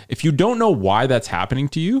 or if you don't know why that's happening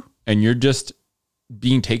to you and you're just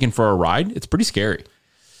being taken for a ride, it's pretty scary.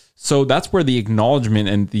 So that's where the acknowledgement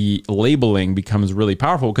and the labeling becomes really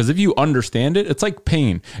powerful, because if you understand it, it's like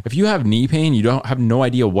pain. If you have knee pain, you don't have no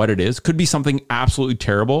idea what it is, could be something absolutely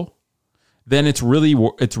terrible, then it's really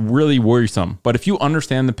worrisome. But if you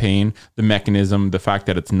understand the pain, the mechanism, the fact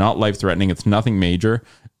that it's not life-threatening, it's nothing major,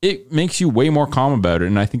 it makes you way more calm about it.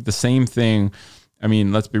 And I think the same thing, I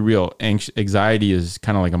mean, let's be real, anxiety is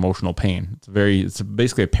kind of like emotional pain. It's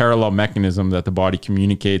basically a parallel mechanism that the body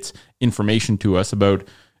communicates information to us about.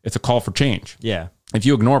 It's a call for change. Yeah. If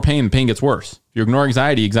you ignore pain, the pain gets worse. If you ignore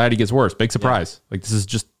anxiety gets worse. Big surprise. Like this is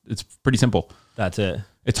just, it's pretty simple. That's it.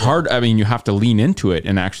 It's hard. I mean, you have to lean into it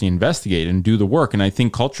and actually investigate and do the work. And I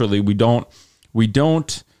think culturally we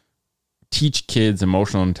don't teach kids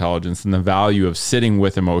emotional intelligence and the value of sitting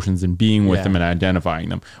with emotions and being with them and identifying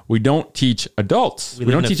them. We don't teach adults. We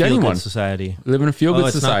don't teach anyone. Society. We live in a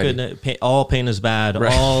feel-good society. Not good. All pain is bad.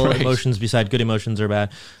 Right, all emotions beside good emotions are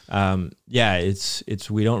bad. We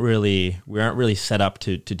aren't really set up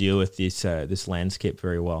to deal with this landscape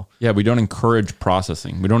very well. Yeah, we don't encourage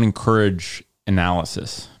processing. We don't encourage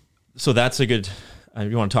analysis. So that's a good.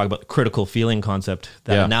 You want to talk about the critical feeling concept,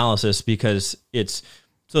 that analysis, because it's.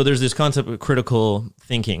 So there's this concept of critical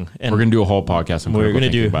thinking, and we're going to do a whole podcast on critical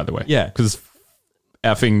thinking, by the way. Yeah, because it's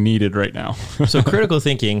effing needed right now. So critical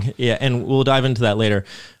thinking, and we'll dive into that later.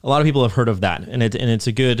 A lot of people have heard of that, and it's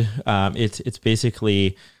a good. It's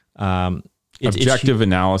basically objective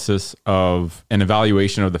analysis of an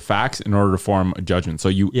evaluation of the facts in order to form a judgment. So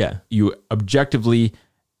you objectively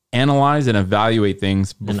analyze and evaluate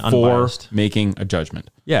things before making a judgment.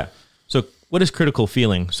 Yeah. So what is critical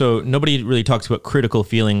feeling? So nobody really talks about critical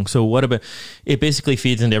feeling. So what about, it basically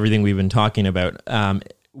feeds into everything we've been talking about.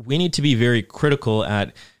 We need to be very critical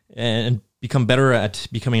at and become better at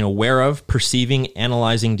becoming aware of, perceiving,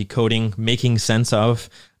 analyzing, decoding, making sense of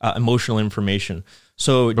emotional information.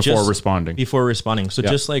 So before responding. So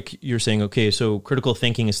just like you're saying, okay, so critical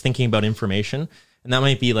thinking is thinking about information, and that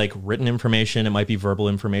might be like written information. It might be verbal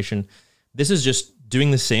information. This is just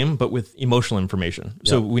doing the same, but with emotional information.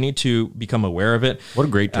 So we need to become aware of it. What a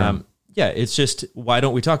great term. It's just, why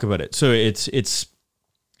don't we talk about it? So it's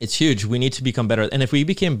huge. We need to become better. And if we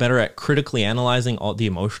became better at critically analyzing all the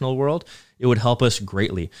emotional world, it would help us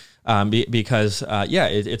greatly. Because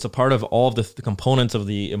it's a part of all of the components of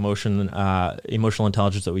the emotional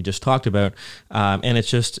intelligence that we just talked about. And it's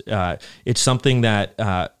just, it's something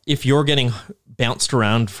that if you're getting bounced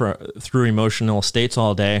around through emotional states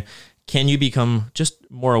all day, can you become just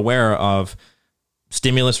more aware of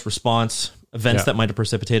stimulus response, events that might have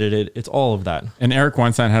precipitated it? It's all of that. And Eric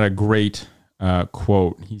Weinstein had a great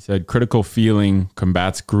quote. He said, critical feeling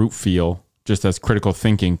combats group feel, just as critical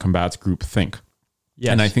thinking combats group think.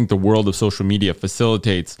 Yes. And I think the world of social media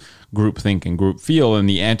facilitates group think and group feel. And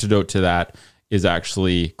the antidote to that is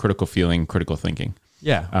actually critical feeling, critical thinking.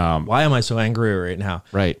 Yeah. Why am I so angry right now?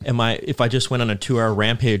 Right. If I just went on a 2-hour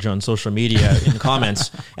rampage on social media in comments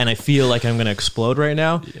and I feel like I'm going to explode right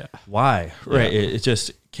now? Yeah. Why? Right. It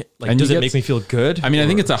just like, does it make me feel good? I mean, I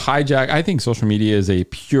think it's a hijack. I think social media is a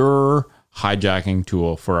pure hijacking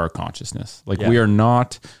tool for our consciousness. Like we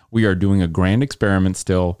are doing a grand experiment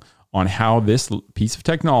still on how this piece of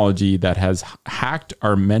technology that has hacked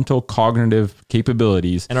our mental cognitive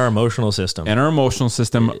capabilities and our emotional system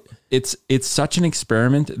it's such an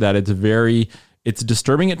experiment that it's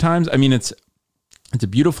disturbing at times. I mean, it's a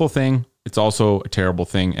beautiful thing. It's also a terrible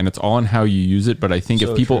thing, and it's all in how you use it. But I think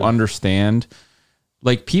if people understand,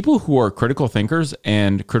 like people who are critical thinkers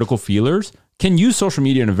and critical feelers can use social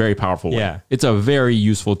media in a very powerful way. Yeah. It's a very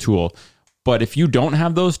useful tool. But if you don't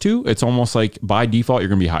have those two, it's almost like by default, you're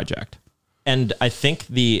going to be hijacked. And I think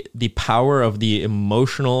the power of the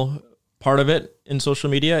emotional part of it in social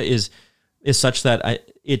media is such that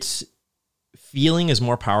it's feeling is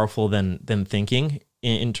more powerful than thinking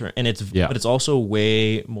but it's also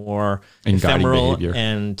way more ephemeral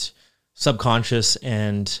and subconscious.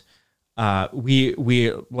 And we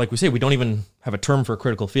like we say, we don't even have a term for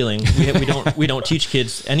critical feeling. We don't teach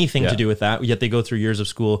kids anything to do with that. Yet they go through years of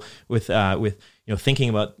school with thinking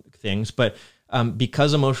about things. But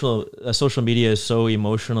because social media is so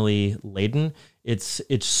emotionally laden, it's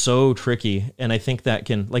so tricky. And I think that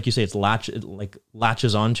can, like you say, it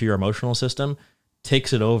latches onto your emotional system,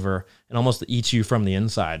 takes it over, and almost eats you from the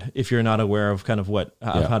inside if you're not aware of kind of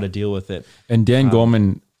how to deal with it. And Dan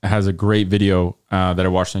Goleman has a great video that I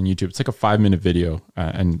watched on YouTube. It's like a 5-minute video,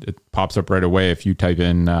 and it pops up right away if you type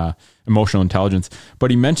in emotional intelligence. But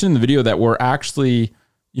he mentioned in the video that we're actually,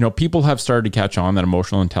 people have started to catch on that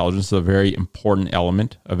emotional intelligence is a very important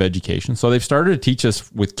element of education. So they've started to teach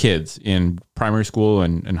us with kids in primary school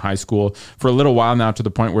and high school for a little while now, to the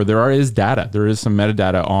point where there is data. There is some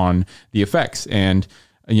metadata on the effects. And,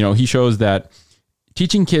 he shows that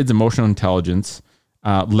teaching kids emotional intelligence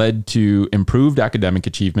led to improved academic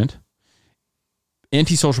achievement.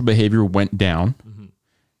 Antisocial behavior went down. Mm-hmm.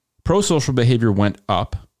 Pro-social behavior went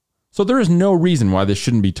up. So there is no reason why this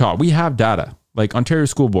shouldn't be taught. We have data. Like Ontario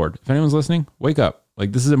School Board, if anyone's listening, wake up.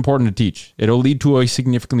 Like, this is important to teach. It'll lead to a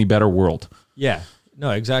significantly better world. Yeah,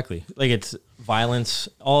 no, exactly. Like, it's violence,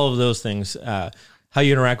 all of those things, how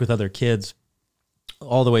you interact with other kids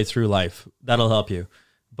all the way through life. That'll help you.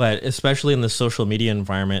 But especially in the social media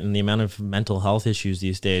environment and the amount of mental health issues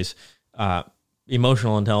these days,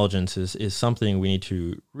 emotional intelligence is something we need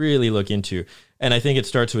to really look into. And I think it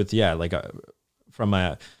starts with, from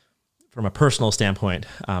a personal standpoint,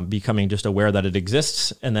 becoming just aware that it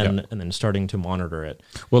exists, and then starting to monitor it.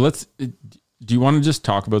 Well, do you want to just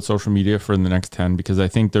talk about social media for the next 10? Because I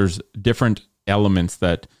think there's different elements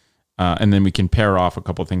that, and then we can pair off a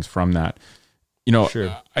couple of things from that.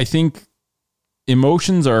 Sure. I think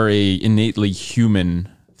emotions are a innately human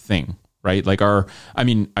thing, right? Like I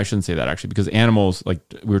shouldn't say that actually, because animals, like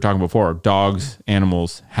we were talking before, dogs,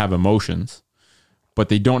 animals have emotions, but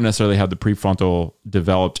they don't necessarily have the prefrontal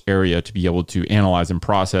developed area to be able to analyze and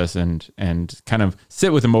process and kind of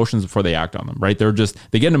sit with emotions before they act on them, right?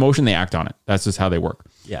 They get an emotion, they act on it. That's just how they work.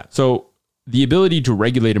 Yeah. So the ability to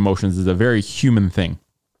regulate emotions is a very human thing.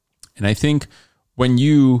 And I think when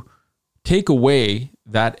you take away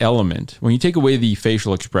that element, when you take away the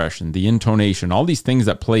facial expression, the intonation, all these things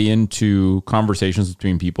that play into conversations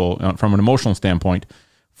between people from an emotional standpoint,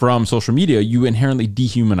 from social media, you inherently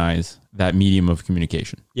dehumanize that medium of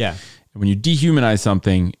communication. Yeah. And when you dehumanize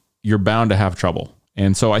something, you're bound to have trouble.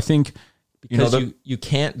 And so I think because you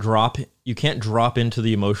can't drop into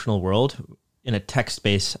the emotional world in a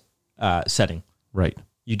text-based setting. Right.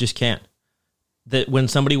 You just can't. That when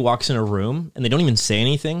somebody walks in a room and they don't even say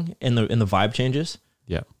anything and the vibe changes.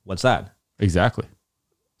 Yeah. What's that? Exactly.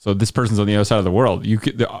 So this person's on the other side of the world. You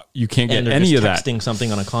can't get any of that. Texting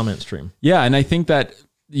something on a comment stream. Yeah, and I think that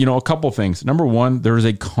a couple things. Number one, there is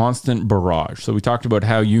a constant barrage. So we talked about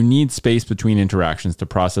how you need space between interactions to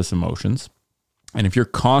process emotions. And if you're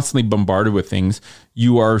constantly bombarded with things,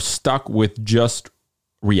 you are stuck with just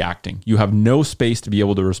reacting. You have no space to be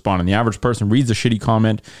able to respond. And the average person reads a shitty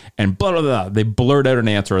comment and blah, blah, blah, they blurt out an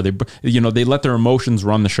answer, or they let their emotions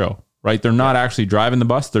run the show, right? They're not actually driving the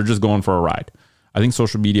bus. They're just going for a ride. I think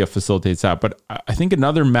social media facilitates that. But I think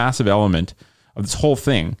another massive element of this whole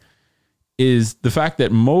thing is the fact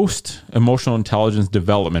that most emotional intelligence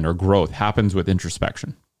development or growth happens with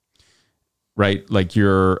introspection, right? Like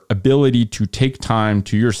your ability to take time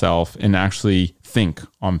to yourself and actually think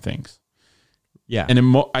on things. Yeah.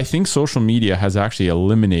 And I think social media has actually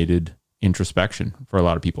eliminated introspection for a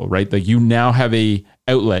lot of people, right? Like you now have a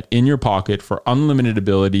outlet in your pocket for unlimited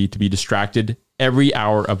ability to be distracted every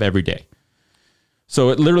hour of every day. So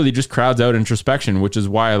it literally just crowds out introspection, which is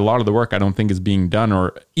why a lot of the work I don't think is being done,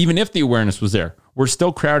 or even if the awareness was there, we're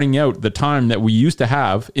still crowding out the time that we used to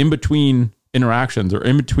have in between interactions or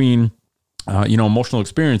in between emotional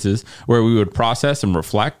experiences where we would process and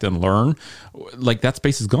reflect and learn. Like that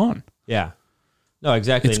space is gone. Yeah. No,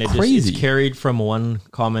 exactly. It's and crazy. It's carried from one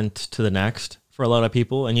comment to the next for a lot of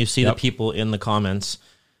people. And you see the people in the comments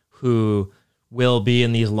who will be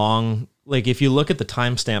in these long, like if you look at the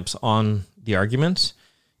timestamps on the arguments,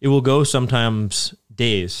 it will go sometimes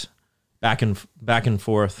days back and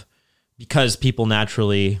forth because people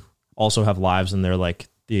naturally also have lives and they're like,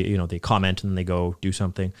 they comment and then they go do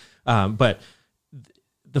something. But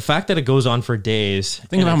the fact that it goes on for days.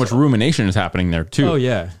 Think of how much rumination is happening there too. Oh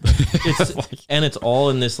yeah. And it's all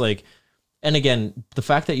in this like, and again, the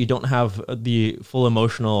fact that you don't have the full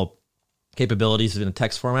emotional capabilities in a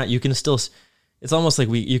text format, you can still, it's almost like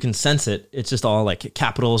you can sense it. It's just all like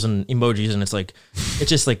capitals and emojis and it's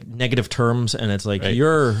just like negative terms. And it's like,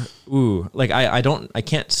 right. I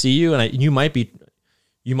can't see you. And you might be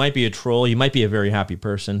a troll. You might be a very happy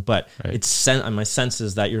person, but right. My sense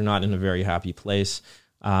is that you're not in a very happy place.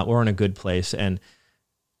 Or in a good place. And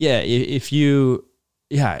it's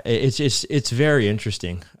very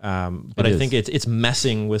interesting. But I think it's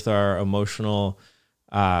messing with our emotional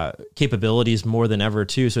capabilities more than ever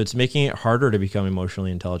too. So it's making it harder to become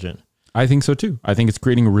emotionally intelligent. I think so too. I think it's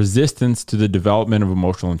creating resistance to the development of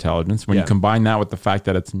emotional intelligence. When you combine that with the fact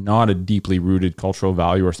that it's not a deeply rooted cultural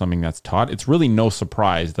value or something that's taught, it's really no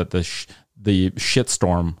surprise that the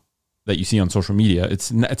shitstorm that you see on social media,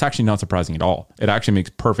 it's actually not surprising at all. It actually makes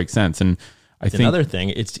perfect sense. And I think another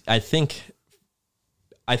thing, I think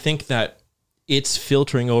that it's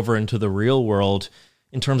filtering over into the real world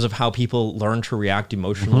in terms of how people learn to react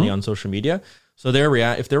emotionally on social media. So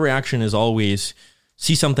if their reaction is always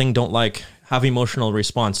see something, don't like, have emotional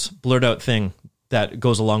response, blurt out thing that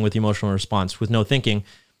goes along with the emotional response with no thinking,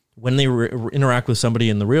 when they interact with somebody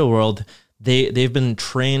in the real world, they've been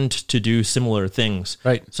trained to do similar things.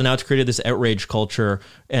 Right. So now it's created this outrage culture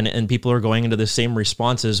and people are going into the same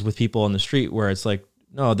responses with people on the street where it's like,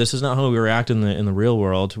 no, this is not how we react in the real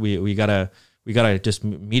world. We gotta just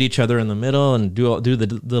meet each other in the middle and do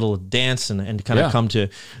the little dance and kind of come to,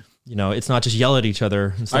 it's not just yell at each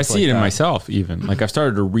other. And stuff I see it in myself even. Like I've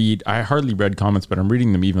started to read, I hardly read comments, but I'm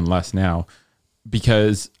reading them even less now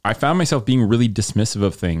because I found myself being really dismissive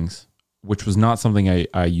of things, which was not something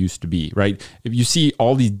I used to be, right? If you see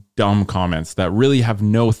all these dumb comments that really have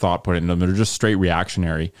no thought put into them, they're just straight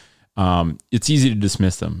reactionary, it's easy to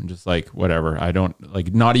dismiss them. Just like, whatever. I don't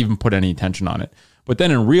not even put any attention on it. But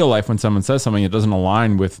then in real life, when someone says something that doesn't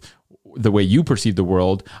align with the way you perceive the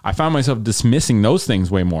world, I found myself dismissing those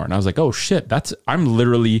things way more. And I was like, oh shit, I'm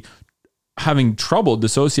literally having trouble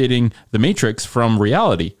dissociating the matrix from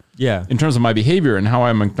reality. Yeah. In terms of my behavior and how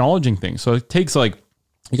I'm acknowledging things. So it takes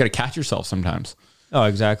you got to catch yourself sometimes. Oh,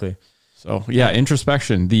 exactly. So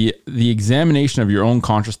introspection, the examination of your own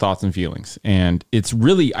conscious thoughts and feelings. And it's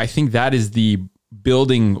really, I think that is the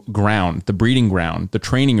building ground, the breeding ground, the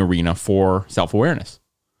training arena for self-awareness.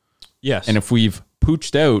 Yes. And if we've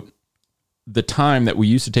pooched out the time that we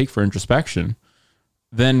used to take for introspection,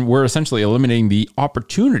 then we're essentially eliminating the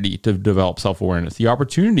opportunity to develop self-awareness, the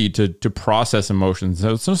opportunity to process emotions.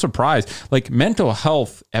 So it's no surprise, like mental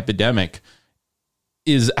health epidemic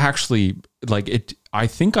is actually I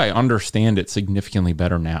think I understand it significantly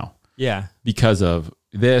better now. Yeah. Because of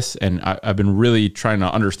this. And I've been really trying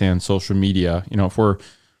to understand social media. If we're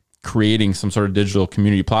creating some sort of digital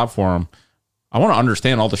community platform, I want to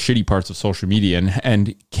understand all the shitty parts of social media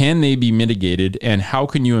and can they be mitigated and how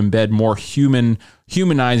can you embed more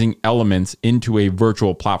humanizing elements into a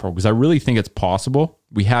virtual platform? Because I really think it's possible.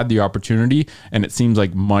 We had the opportunity and it seems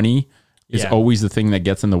like money is always the thing that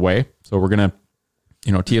gets in the way. So we're going to,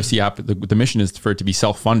 TFC app, the mission is for it to be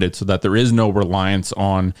self-funded so that there is no reliance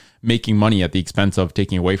on making money at the expense of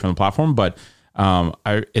taking away from the platform. But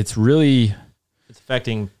it's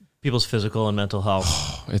affecting people's physical and mental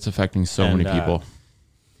health. It's affecting so many people.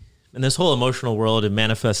 And this whole emotional world, it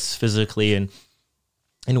manifests physically in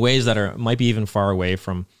ways that might be even far away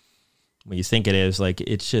from what you think it is. Like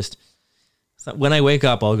when I wake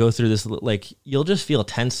up, I'll go through this, like, you'll just feel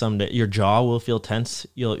tense someday. Your jaw will feel tense.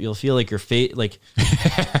 You'll feel like your face, like,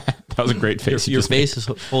 That was a great face. Your face is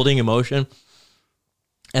holding emotion,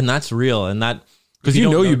 and that's real. And that because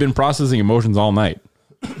you've been processing emotions all night.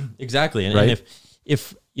 Exactly. And, right? and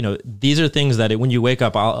if these are things that when you wake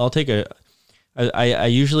up, I'll take I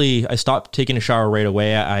usually stop taking a shower right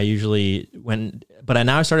away. But I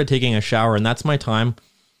now started taking a shower, and that's my time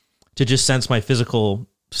to just sense my physical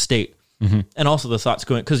state. Mm-hmm. And also the thoughts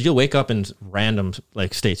going, because you'll wake up in random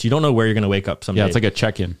like states. You don't know where you're going to wake up someday. Yeah, it's like a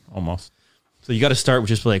check-in almost. So you got to start with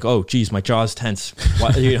just like, oh, geez, my jaw's tense.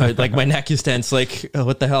 Why, like my neck is tense. Like, oh,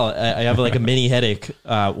 what the hell? I have like a mini headache.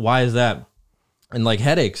 Why is that? And like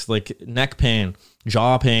headaches, like neck pain,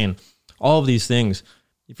 jaw pain, all of these things.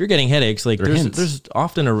 If you're getting headaches, like there's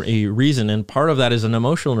often a reason, and part of that is an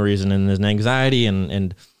emotional reason, and there's an anxiety,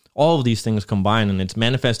 and all of these things combine, and it's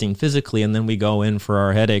manifesting physically. And then we go in for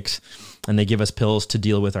our headaches, and they give us pills to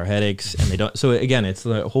deal with our headaches, and they don't. So again, it's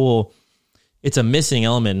a missing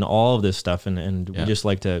element in all of this stuff, and we just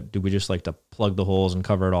like to plug the holes and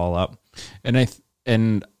cover it all up.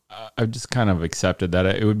 And I've just kind of accepted that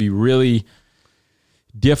it would be really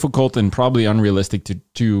difficult and probably unrealistic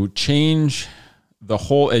to change the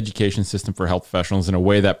whole education system for health professionals in a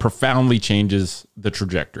way that profoundly changes the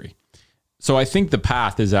trajectory. So I think the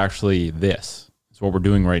path is actually this. It's what we're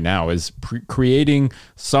doing right now is creating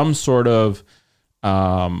some sort of,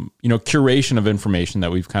 curation of information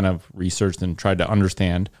that we've kind of researched and tried to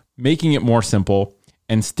understand, making it more simple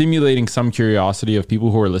and stimulating some curiosity of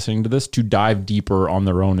people who are listening to this to dive deeper on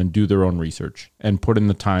their own and do their own research and put in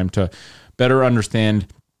the time to better understand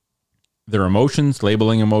their emotions,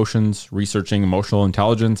 labeling emotions, researching emotional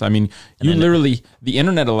intelligence. I mean, the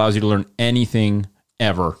internet allows you to learn anything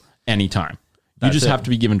ever, anytime. You just have to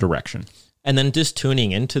be given direction. And then just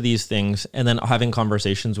tuning into these things and then having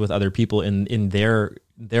conversations with other people in their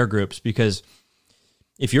groups. Because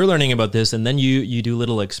if you're learning about this and then you do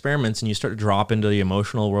little experiments and you start to drop into the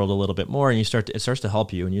emotional world a little bit more, and it starts to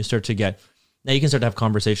help you, and you start to now you can start to have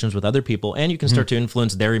conversations with other people, and you can start to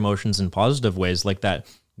influence their emotions in positive ways, like that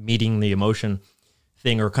meeting the emotion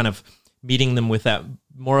thing, or kind of meeting them with that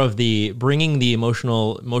more of the bringing the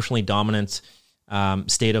emotionally dominant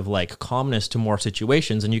state of like calmness to more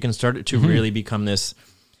situations. And you can start to really become this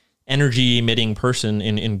energy emitting person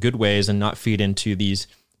in good ways and not feed into these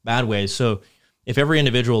bad ways. So if every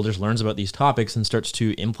individual just learns about these topics and starts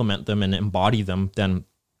to implement them and embody them, then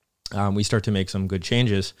we start to make some good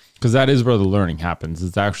changes. Because that is where the learning happens.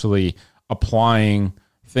 It's actually applying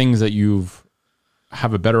things that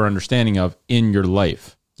have a better understanding of in your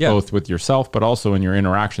life, both with yourself, but also in your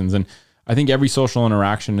interactions. And I think every social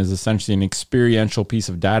interaction is essentially an experiential piece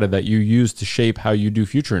of data that you use to shape how you do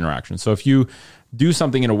future interactions. So if you do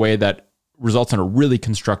something in a way that results in a really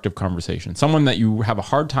constructive conversation, someone that you have a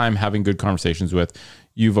hard time having good conversations with,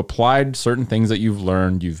 you've applied certain things that you've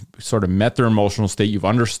learned, you've sort of met their emotional state, you've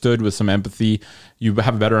understood with some empathy, you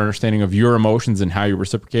have a better understanding of your emotions and how you're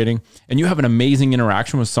reciprocating, and you have an amazing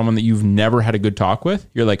interaction with someone that you've never had a good talk with,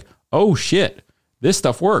 you're like, oh shit, this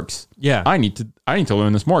stuff works. Yeah. I need to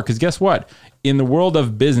learn this more. Because guess what? In the world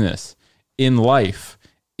of business, in life,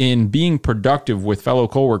 in being productive with fellow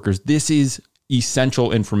coworkers, this is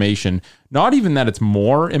essential information. Not even that it's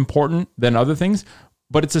more important than other things,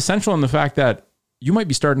 but it's essential in the fact that you might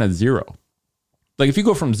be starting at 0. Like if you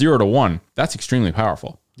go from 0 to 1, that's extremely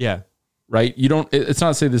powerful. Yeah. Right? It's not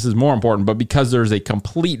to say this is more important, but because there's a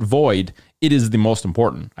complete void, it is the most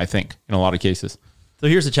important, I think, in a lot of cases. So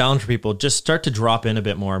here's the challenge for people. Just start to drop in a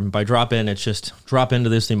bit more. And by drop in, it's just drop into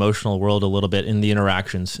this emotional world a little bit in the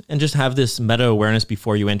interactions, and just have this meta awareness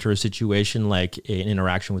before you enter a situation like an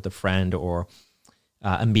interaction with a friend or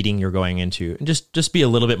a meeting you're going into. And just be a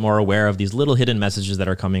little bit more aware of these little hidden messages that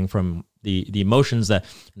are coming from the emotions and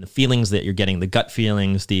the feelings that you're getting, the gut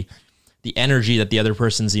feelings, the energy that the other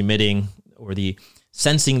person's emitting, or the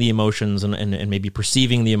sensing the emotions and maybe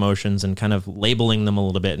perceiving the emotions and kind of labeling them a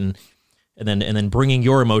little bit, and then bringing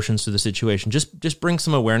your emotions to the situation. Just bring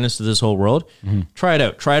some awareness to this whole world. Mm-hmm. Try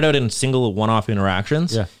it out in single one-off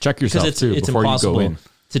interactions. Yeah, check yourself it's before impossible you go in.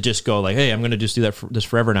 To just go like, hey, I'm going to just do that this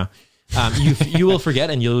forever now. You will forget,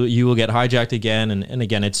 and you will get hijacked again and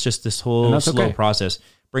again. It's just this whole slow process.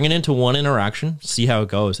 Bring it into one interaction, see how it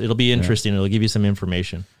goes. It'll be interesting. It'll give you some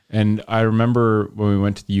information. And I remember when we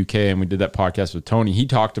went to the UK and we did that podcast with Tony, he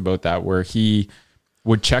talked about that, where he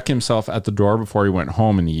would check himself at the door before he went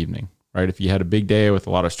home in the evening. Right? If he had a big day with a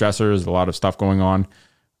lot of stressors, a lot of stuff going on,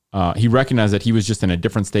 he recognized that he was just in a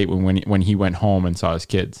different state when he went home and saw his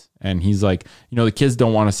kids. And he's like, the kids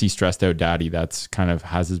don't want to see stressed out daddy that's kind of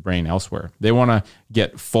has his brain elsewhere. They want to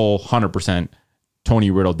get full 100%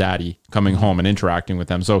 Tony Riddle daddy coming home and interacting with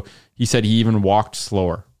them. So he said he even walked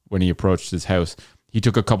slower when he approached his house. He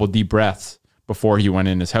took a couple deep breaths before he went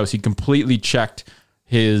in his house. He completely checked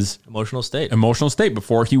his emotional state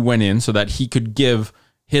before he went in so that he could give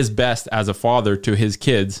his best as a father to his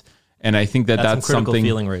kids. And I think that's some critical something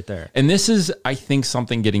feeling right there. And this is, I think,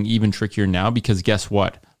 something getting even trickier now, because guess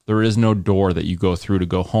what? There is no door that you go through to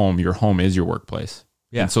go home. Your home is your workplace.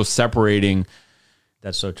 Yeah. And so separating,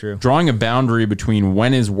 that's so true. Drawing a boundary between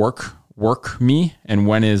when is work me and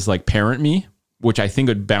when is like parent me, which I think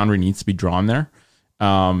a boundary needs to be drawn there,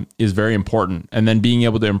 is very important. And then being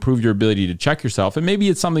able to improve your ability to check yourself. And maybe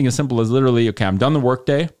it's something as simple as literally, okay, I'm done the work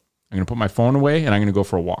day. I'm going to put my phone away and I'm going to go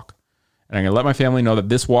for a walk. And I'm going to let my family know that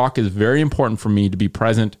this walk is very important for me to be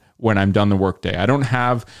present when I'm done the work day. I don't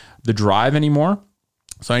have the drive anymore.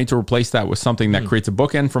 So I need to replace that with something that creates a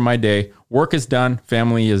bookend for my day. Work is done.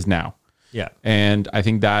 Family is now. Yeah. And I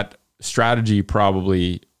think that strategy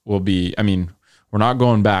probably will be, I mean, we're not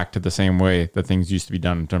going back to the same way that things used to be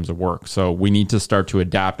done in terms of work. So we need to start to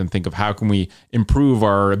adapt and think of how can we improve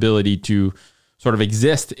our ability to sort of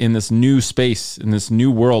exist in this new space, in this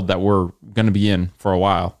new world that we're going to be in for a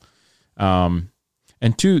while. And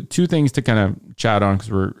two things to kind of chat on,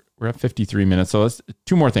 because we're at 53 minutes. So let's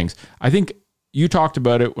two more things. I think you talked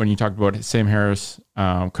about it when you talked about Sam Harris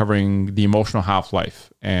covering the emotional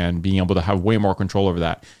half-life and being able to have way more control over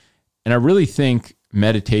that. And I really think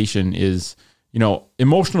meditation is,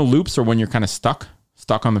 emotional loops are when you're kind of stuck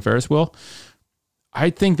on the Ferris wheel. I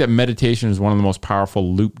think that meditation is one of the most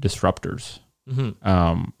powerful loop disruptors. Mm-hmm.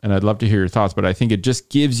 And I'd love to hear your thoughts, but I think it just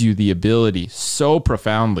gives you the ability so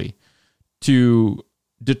profoundly to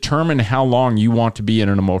determine how long you want to be in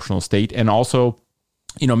an emotional state. And also,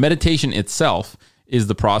 meditation itself is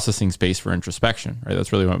the processing space for introspection, right?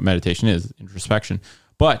 That's really what meditation is, introspection.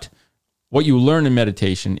 But what you learn in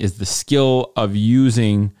meditation is the skill of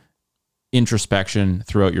using introspection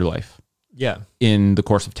throughout your life. Yeah. In the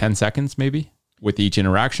course of 10 seconds, maybe, with each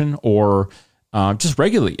interaction, or just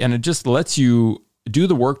regularly. And it just lets you do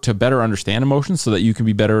the work to better understand emotions so that you can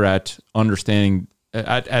be better at understanding,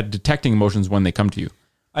 at detecting emotions when they come to you.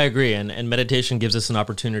 I agree. And meditation gives us an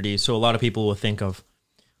opportunity. So a lot of people will think of,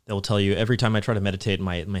 they'll tell you, every time I try to meditate,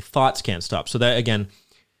 my thoughts can't stop. So that, again,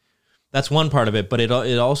 that's one part of it. But it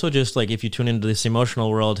also just, like, if you tune into this emotional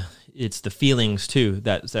world, it's the feelings too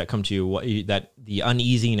that come to you, that the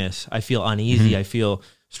uneasiness. I feel uneasy. Mm-hmm. I feel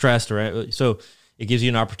stressed. Right. So it gives you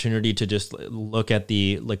an opportunity to just look at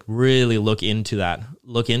really look into that,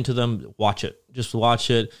 look into them, watch it, just watch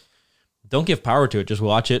it. Don't give power to it. Just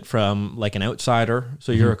watch it from like an outsider.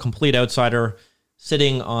 So you're a complete outsider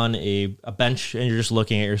sitting on a bench and you're just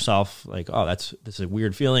looking at yourself like, oh, this is a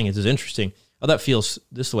weird feeling. This is interesting. Oh, that feels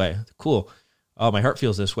this way. Cool. Oh, my heart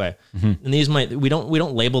feels this way. Mm-hmm. And we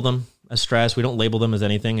don't label them as stress. We don't label them as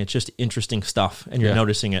anything. It's just interesting stuff and you're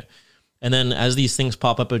noticing it. And then as these things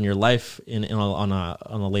pop up in your life on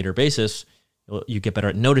a later basis, you get better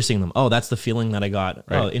at noticing them. Oh, that's the feeling that I got.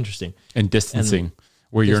 Right. Oh, interesting. And distancing.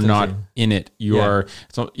 Where you're not in it. You are.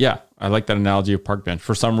 So I like that analogy of park bench.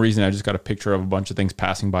 For some reason, I just got a picture of a bunch of things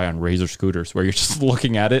passing by on Razor scooters where you're just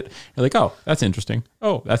looking at it. You're like, oh, that's interesting.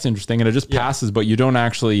 Oh, that's interesting. And it just passes, but you don't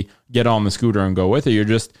actually get on the scooter and go with it. You're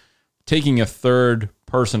just taking a third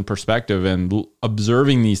person perspective and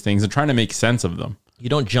observing these things and trying to make sense of them. You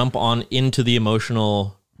don't jump on into the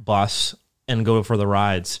emotional bus and go for the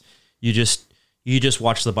rides. You just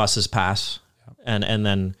watch the buses pass and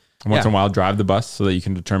then... And once in a while, drive the bus so that you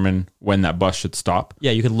can determine when that bus should stop.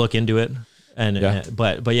 Yeah, you could look into it,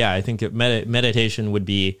 but yeah, I think that meditation would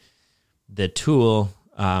be the tool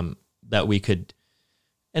that we could,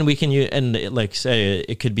 and we can use. And like say,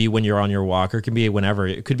 it could be when you're on your walk, or it can be whenever.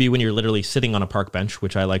 It could be when you're literally sitting on a park bench,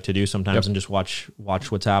 which I like to do sometimes, and just watch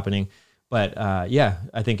what's happening. But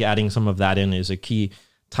I think adding some of that in is a key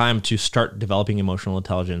time to start developing emotional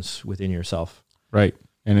intelligence within yourself. Right,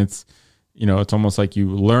 and it's almost like you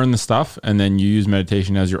learn the stuff and then you use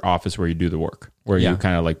meditation as your office where you do the work, where you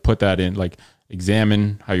kind of like put that in, like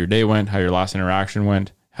examine how your day went, how your last interaction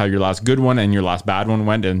went, how your last good one and your last bad one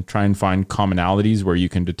went, and try and find commonalities where you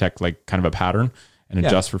can detect like kind of a pattern and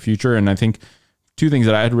adjust for future. And I think two things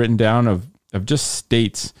that I had written down of just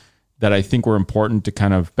states that I think were important to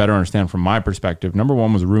kind of better understand from my perspective. Number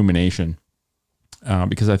one was rumination,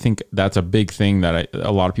 because I think that's a big thing that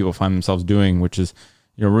a lot of people find themselves doing, which is,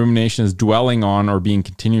 rumination is dwelling on or being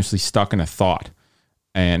continuously stuck in a thought.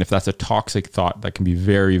 And if that's a toxic thought, that can be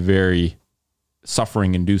very, very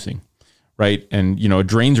suffering inducing, right? And, it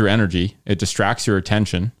drains your energy. It distracts your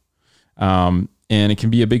attention. And it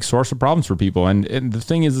can be a big source of problems for people. And the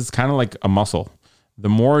thing is, it's kind of like a muscle. The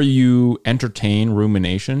more you entertain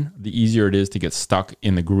rumination, the easier it is to get stuck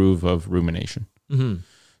in the groove of rumination. Mm-hmm.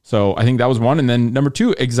 So I think that was one. And then number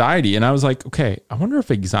 2, anxiety. And I was like, okay, I wonder if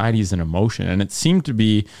anxiety is an emotion. And it seemed to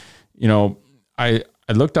be, I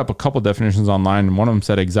looked up a couple definitions online, and one of them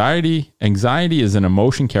said anxiety is an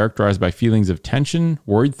emotion characterized by feelings of tension,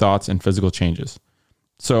 worried thoughts, and physical changes.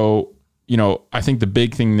 So, I think the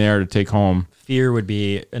big thing there to take home. Fear would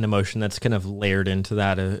be an emotion that's kind of layered into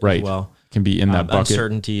that as well. Can be in that bucket.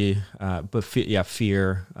 Uncertainty, but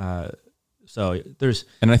fear.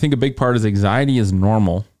 And I think a big part is anxiety is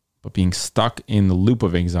normal, but being stuck in the loop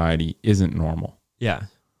of anxiety isn't normal. Yeah.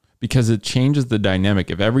 Because it changes the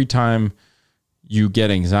dynamic. If every time you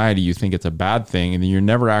get anxiety, you think it's a bad thing, and then you're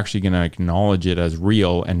never actually going to acknowledge it as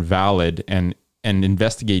real and valid and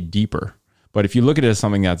investigate deeper. But if you look at it as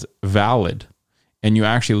something that's valid and you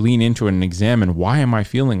actually lean into it and examine, why am I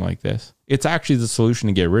feeling like this? It's actually the solution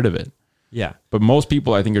to get rid of it. Yeah. But most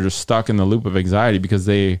people, I think, are just stuck in the loop of anxiety because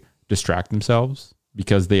they distract themselves,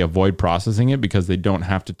 because they avoid processing it, because they don't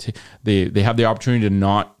have to, they have the opportunity to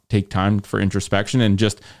not take time for introspection and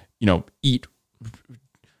just, eat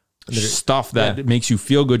stuff that makes you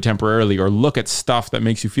feel good temporarily, or look at stuff that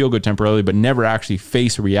makes you feel good temporarily, but never actually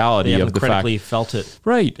face reality of the fact. They haven't felt it.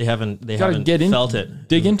 Right. They haven't felt it.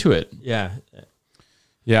 Dig into it. Yeah.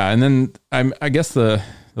 Yeah. And then I guess the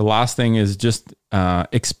last thing is just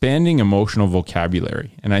expanding emotional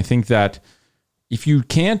vocabulary. And I think that if you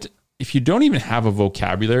don't even have a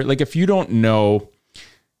vocabulary, like if you don't know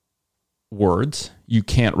words, you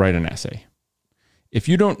can't write an essay. If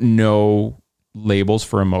you don't know labels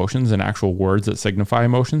for emotions and actual words that signify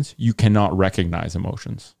emotions, you cannot recognize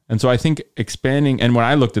emotions. And so I think expanding, and when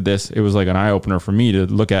I looked at this, it was like an eye opener for me to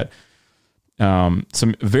look at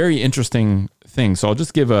some very interesting things. So I'll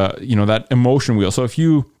just give that emotion wheel. So if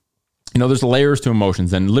there's layers to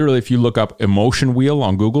emotions, and literally if you look up emotion wheel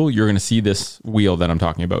on Google, you're going to see this wheel that I'm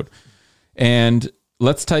talking about. And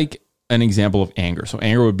let's take an example of anger. So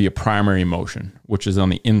anger would be a primary emotion, which is on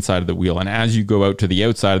the inside of the wheel. And as you go out to the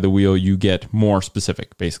outside of the wheel, you get more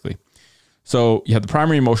specific, basically. So you have the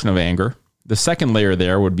primary emotion of anger. The second layer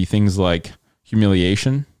there would be things like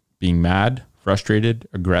humiliation, being mad, frustrated,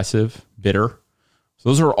 aggressive, bitter. So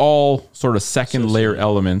those are all sort of second layer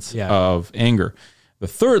elements of anger. The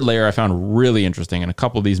third layer I found really interesting, and a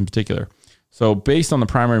couple of these in particular. So based on the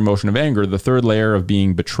primary emotion of anger, the third layer of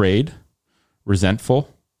being betrayed,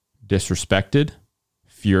 resentful, disrespected,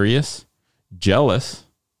 furious, jealous,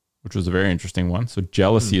 which was a very interesting one. So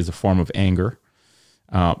jealousy is a form of anger.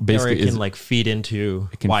 Basically, it can feed into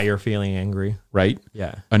why you're feeling angry. Right?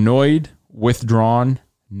 Yeah. Annoyed, withdrawn,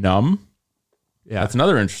 numb. Yeah. That's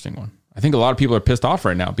another interesting one. I think a lot of people are pissed off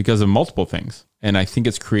right now because of multiple things. And I think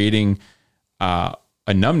it's creating a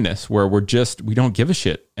numbness where we don't give a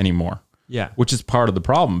shit anymore. Yeah. Which is part of the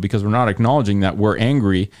problem, because we're not acknowledging that we're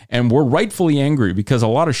angry, and we're rightfully angry because a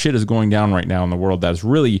lot of shit is going down right now in the world that's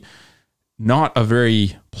really not a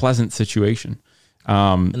very pleasant situation.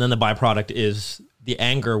 And then the byproduct is the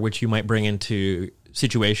anger, which you might bring into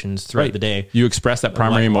situations throughout the day. You express that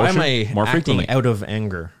primary emotion more frequently. Why am I acting out of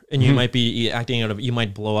anger? And you might be acting out of, you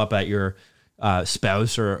might blow up at your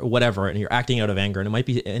spouse or whatever, and you're acting out of anger. And it might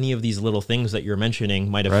be any of these little things that you're mentioning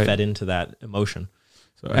might have fed into that emotion.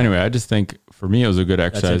 So anyway, I just think for me, it was a good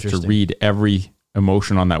exercise to read every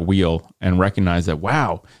emotion on that wheel and recognize that,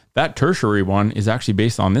 wow, that tertiary one is actually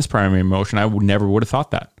based on this primary emotion. I never would have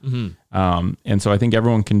thought that. Mm-hmm. And so I think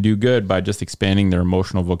everyone can do good by just expanding their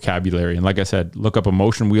emotional vocabulary. And like I said, look up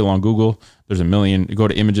emotion wheel on Google. There's a million, go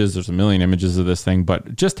to images. There's a million images of this thing,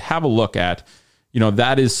 but just have a look at,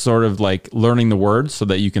 that is sort of like learning the words so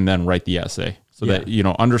that you can then write the essay. So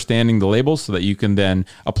that, understanding the labels so that you can then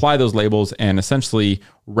apply those labels and essentially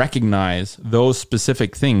recognize those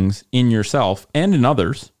specific things in yourself and in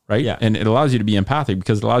others, right? Yeah. And it allows you to be empathic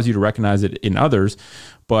because it allows you to recognize it in others,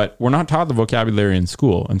 but we're not taught the vocabulary in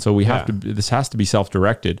school. And so this has to be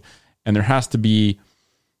self-directed, and there has to be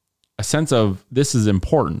a sense of this is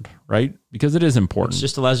important, right? Because it is important. It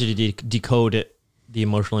just allows you to decode the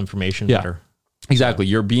emotional information better. Exactly.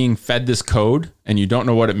 You're being fed this code and you don't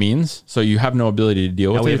know what it means. So you have no ability to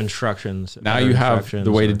deal with it. Now we have instructions. Now you have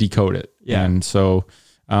the way to decode it. Yeah. And so,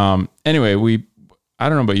 anyway, I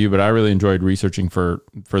don't know about you, but I really enjoyed researching for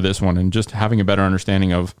this one and just having a better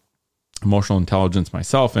understanding of emotional intelligence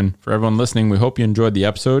myself. And for everyone listening, we hope you enjoyed the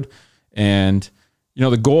episode. And,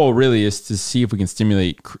 the goal really is to see if we can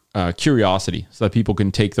stimulate curiosity so that people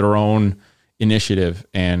can take their own initiative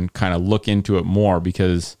and kind of look into it more,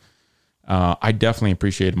 because I definitely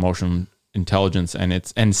appreciate emotional intelligence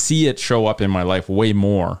and see it show up in my life way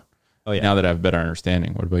more now that I have a better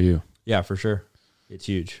understanding. What about you? Yeah, for sure. It's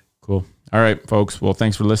huge. Cool. All right, folks. Well,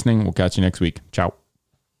 thanks for listening. We'll catch you next week. Ciao.